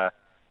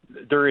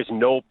there is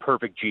no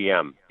perfect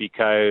GM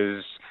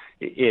because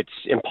it's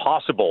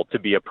impossible to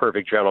be a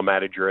perfect general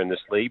manager in this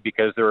league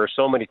because there are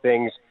so many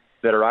things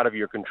that are out of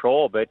your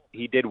control. But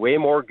he did way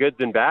more good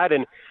than bad.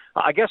 And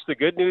I guess the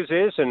good news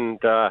is, and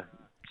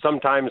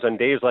sometimes on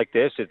days like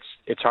this,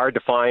 it's hard to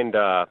find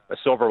a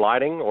silver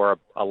lining or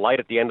a light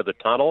at the end of the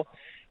tunnel.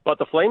 But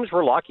the Flames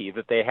were lucky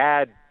that they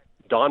had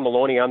Don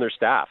Maloney on their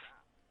staff,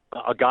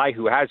 a guy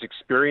who has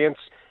experience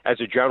as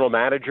a general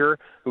manager,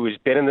 who has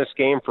been in this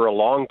game for a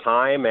long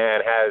time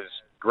and has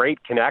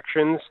great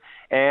connections.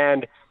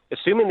 And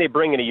assuming they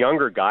bring in a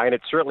younger guy, and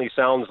it certainly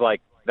sounds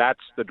like that's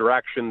the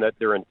direction that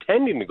they're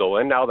intending to go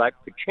in, now that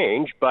could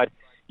change, but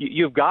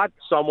you've got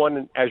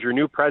someone as your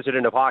new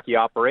president of hockey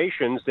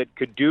operations that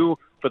could do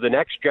for the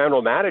next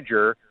general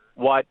manager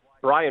what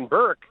Brian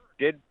Burke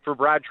did for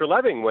Brad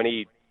Treliving when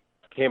he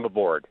came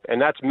aboard,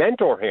 and that's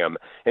mentor him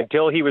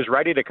until he was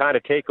ready to kind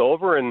of take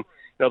over. And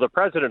the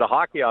president of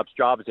Hockey Ops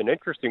job is an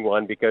interesting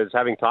one because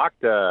having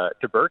talked to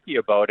Berkey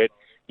about it,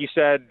 he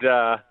said,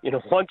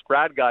 once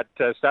Brad got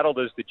settled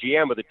as the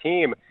GM of the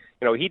team,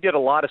 he did a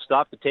lot of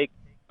stuff to take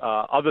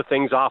other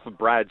things off of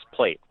Brad's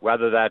plate,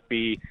 whether that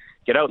be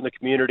get out in the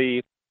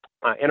community,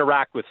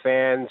 interact with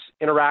fans,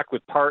 interact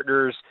with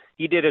partners.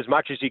 He did as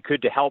much as he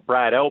could to help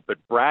Brad out, but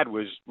Brad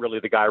was really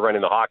the guy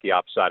running the Hockey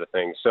Ops side of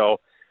things.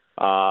 So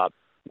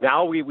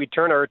now we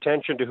turn our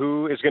attention to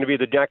who is going to be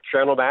the next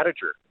general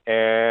manager.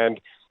 And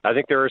I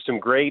think there are some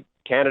great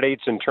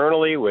candidates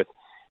internally with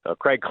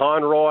Craig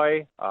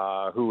Conroy,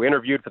 who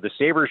interviewed for the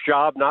Sabres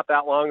job not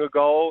that long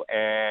ago,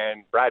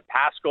 and Brad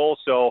Pascal.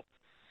 So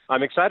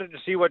I'm excited to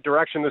see what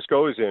direction this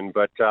goes in,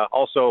 but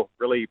also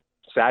really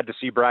sad to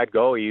see Brad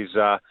go. He's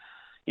a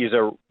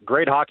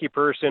great hockey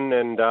person,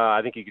 and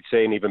I think you could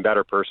say an even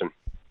better person.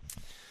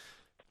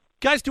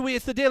 Guys,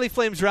 it's the Daily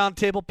Flames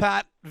Roundtable.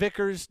 Pat,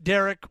 Vickers,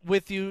 Derek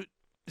with you.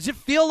 Does it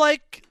feel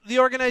like the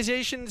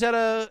organization's at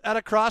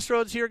a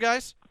crossroads here,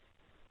 guys?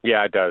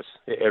 Yeah, it does.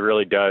 It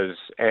really does.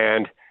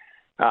 And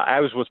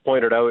as was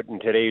pointed out in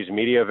today's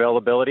media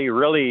availability,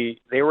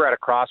 really they were at a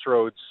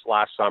crossroads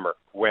last summer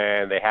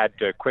when they had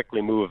to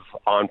quickly move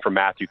on from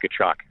Matthew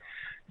Tkachuk.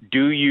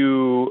 Do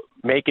you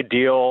make a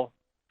deal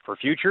for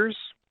futures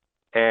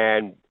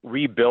and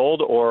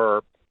rebuild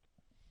or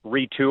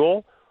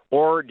retool,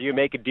 or do you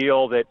make a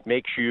deal that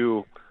makes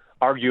you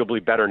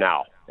arguably better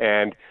now?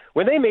 And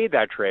when they made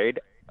that trade,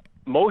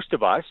 most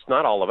of us,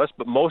 not all of us,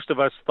 but most of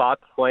us thought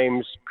the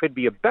Flames could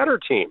be a better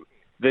team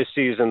this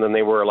season than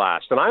they were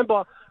last. And I'm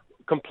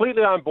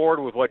completely on board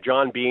with what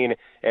John Bean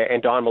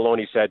and Don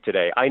Maloney said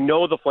today. I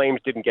know the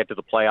Flames didn't get to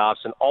the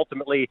playoffs, and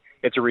ultimately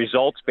it's a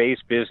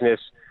results-based business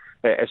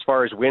as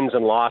far as wins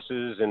and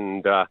losses,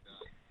 and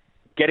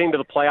getting to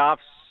the playoffs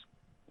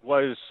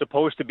was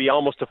supposed to be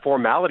almost a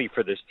formality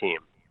for this team.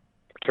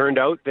 It turned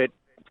out that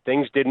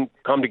things didn't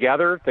come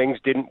together, things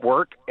didn't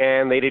work,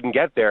 and they didn't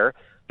get there.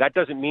 That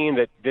doesn't mean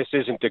that this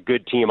isn't a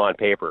good team on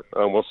paper.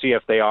 We'll see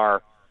if they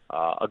are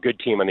a good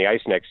team on the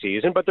ice next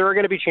season, but there are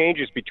going to be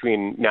changes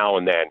between now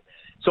and then.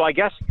 So I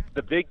guess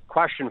the big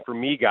question for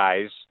me,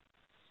 guys,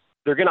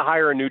 they're going to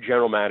hire a new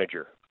general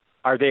manager.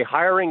 Are they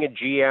hiring a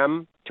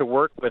GM to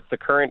work with the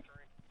current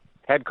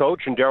head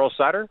coach and Daryl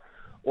Sutter,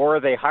 or are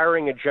they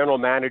hiring a general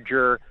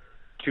manager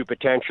to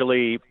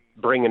potentially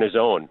bring in his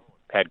own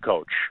head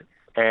coach?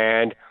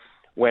 And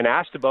when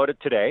asked about it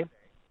today,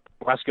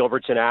 Wes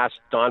Gilbertson asked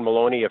Don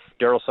Maloney if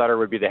Daryl Sutter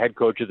would be the head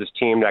coach of this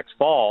team next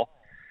fall.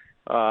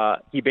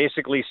 He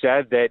basically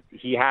said that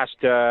he has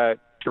to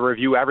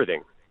review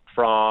everything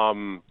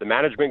from the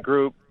management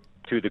group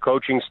to the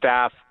coaching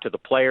staff to the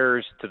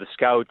players to the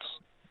scouts.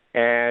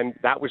 And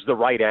that was the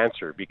right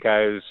answer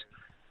because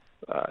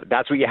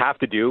that's what you have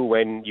to do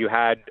when you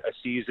had a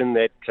season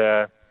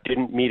that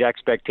didn't meet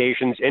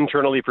expectations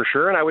internally for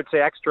sure, and I would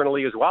say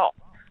externally as well.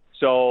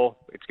 So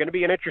it's going to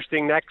be an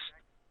interesting next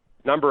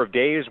number of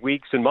days,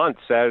 weeks, and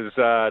months as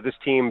this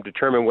team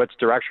determine which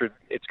direction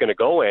it's going to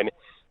go in.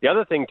 The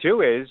other thing,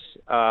 too, is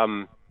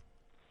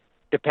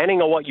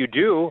depending on what you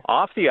do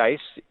off the ice,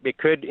 it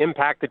could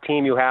impact the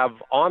team you have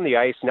on the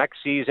ice next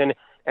season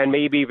and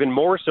maybe even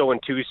more so in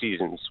 2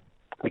 seasons.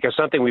 Because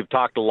something we've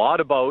talked a lot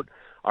about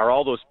are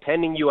all those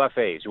pending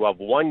UFAs who have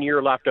 1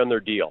 year left on their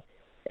deal.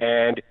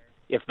 And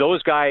if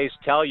those guys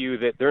tell you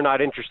that they're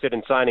not interested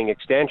in signing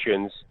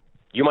extensions,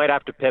 you might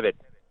have to pivot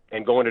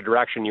and go in a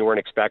direction you weren't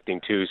expecting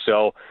to.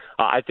 So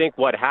I think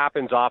what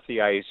happens off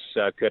the ice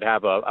could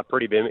have a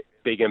pretty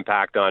big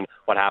impact on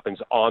what happens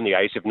on the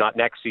ice, if not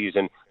next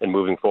season and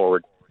moving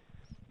forward.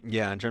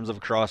 Yeah, in terms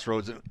of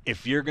crossroads,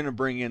 if you're going to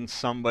bring in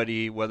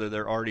somebody, whether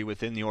they're already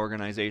within the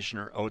organization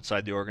or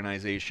outside the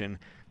organization,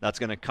 that's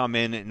going to come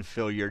in and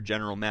fill your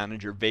general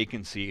manager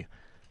vacancy,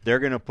 they're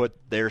going to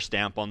put their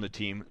stamp on the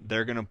team.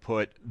 They're going to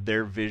put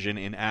their vision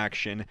in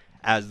action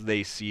as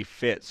they see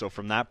fit. So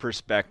from that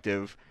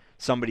perspective,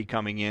 somebody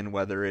coming in,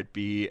 whether it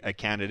be a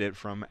candidate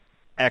from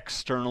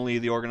externally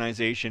the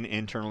organization,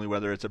 internally,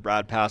 whether it's a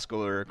Brad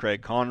Pascal or a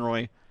Craig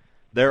Conroy,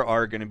 there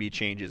are going to be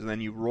changes. And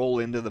then you roll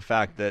into the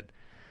fact that,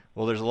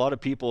 well, there's a lot of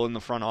people in the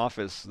front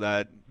office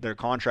that their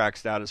contract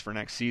status for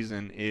next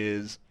season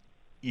is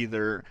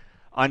either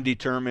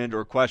undetermined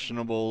or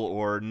questionable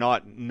or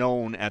not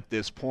known at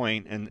this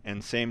point,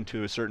 and same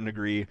to a certain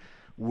degree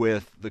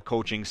with the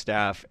coaching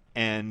staff.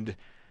 And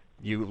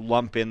you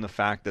lump in the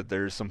fact that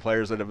there's some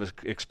players that have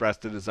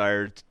expressed a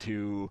desire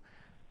to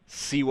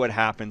see what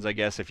happens, I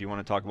guess, if you want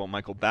to talk about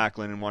Michael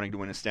Backlund and wanting to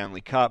win a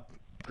Stanley Cup.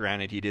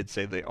 Granted, he did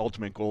say the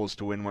ultimate goal is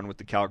to win one with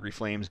the Calgary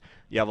Flames.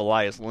 You have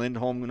Elias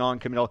Lindholm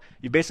non-committal.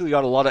 You basically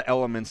got a lot of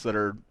elements that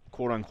are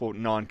quote-unquote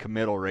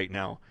non-committal right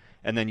now.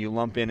 And then you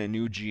lump in a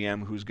new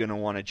GM who's going to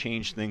want to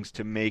change things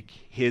to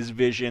make his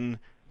vision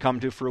come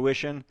to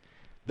fruition.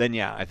 Then,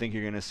 yeah, I think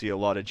you're going to see a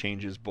lot of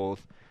changes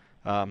both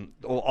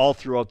all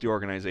throughout the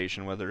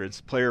organization, whether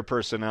it's player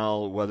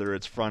personnel, whether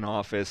it's front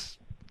office,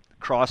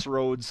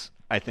 crossroads.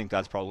 I think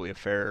that's probably a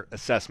fair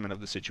assessment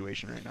of the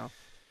situation right now.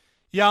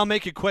 Yeah, I'll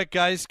make it quick,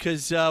 guys,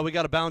 because we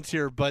got to bounce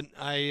here. But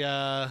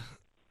I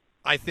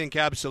I think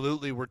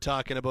absolutely we're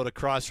talking about a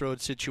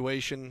crossroads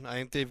situation. I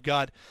think they've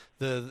got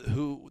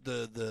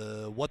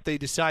what they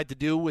decide to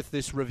do with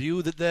this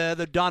review that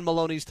the Don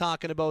Maloney's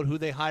talking about, who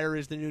they hire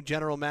as the new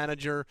general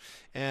manager,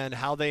 and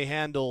how they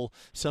handle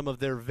some of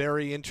their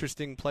very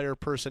interesting player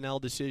personnel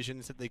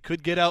decisions that they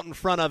could get out in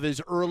front of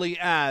as early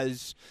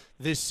as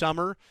this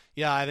summer.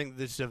 Yeah, I think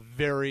this is a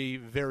very,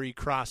 very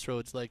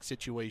crossroads-like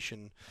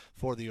situation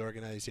for the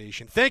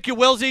organization. Thank you,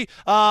 Wilsey.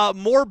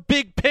 More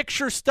big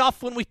picture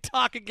stuff when we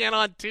talk again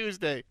on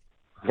Tuesday.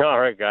 All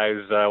right,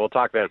 guys. We'll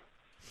talk then.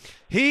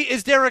 He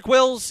is Derek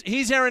Wills.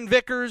 He's Aaron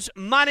Vickers.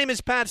 My name is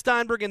Pat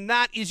Steinberg, and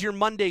that is your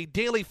Monday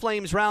Daily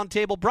Flames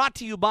Roundtable, brought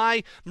to you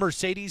by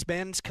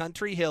Mercedes-Benz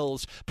Country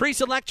Hills.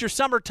 Pre-select your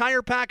summer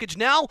tire package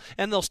now,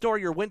 and they'll store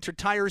your winter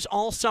tires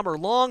all summer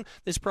long.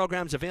 This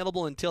program's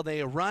available until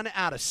they run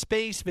out of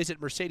space. Visit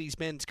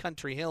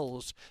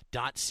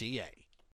mercedes-benzcountryhills.ca.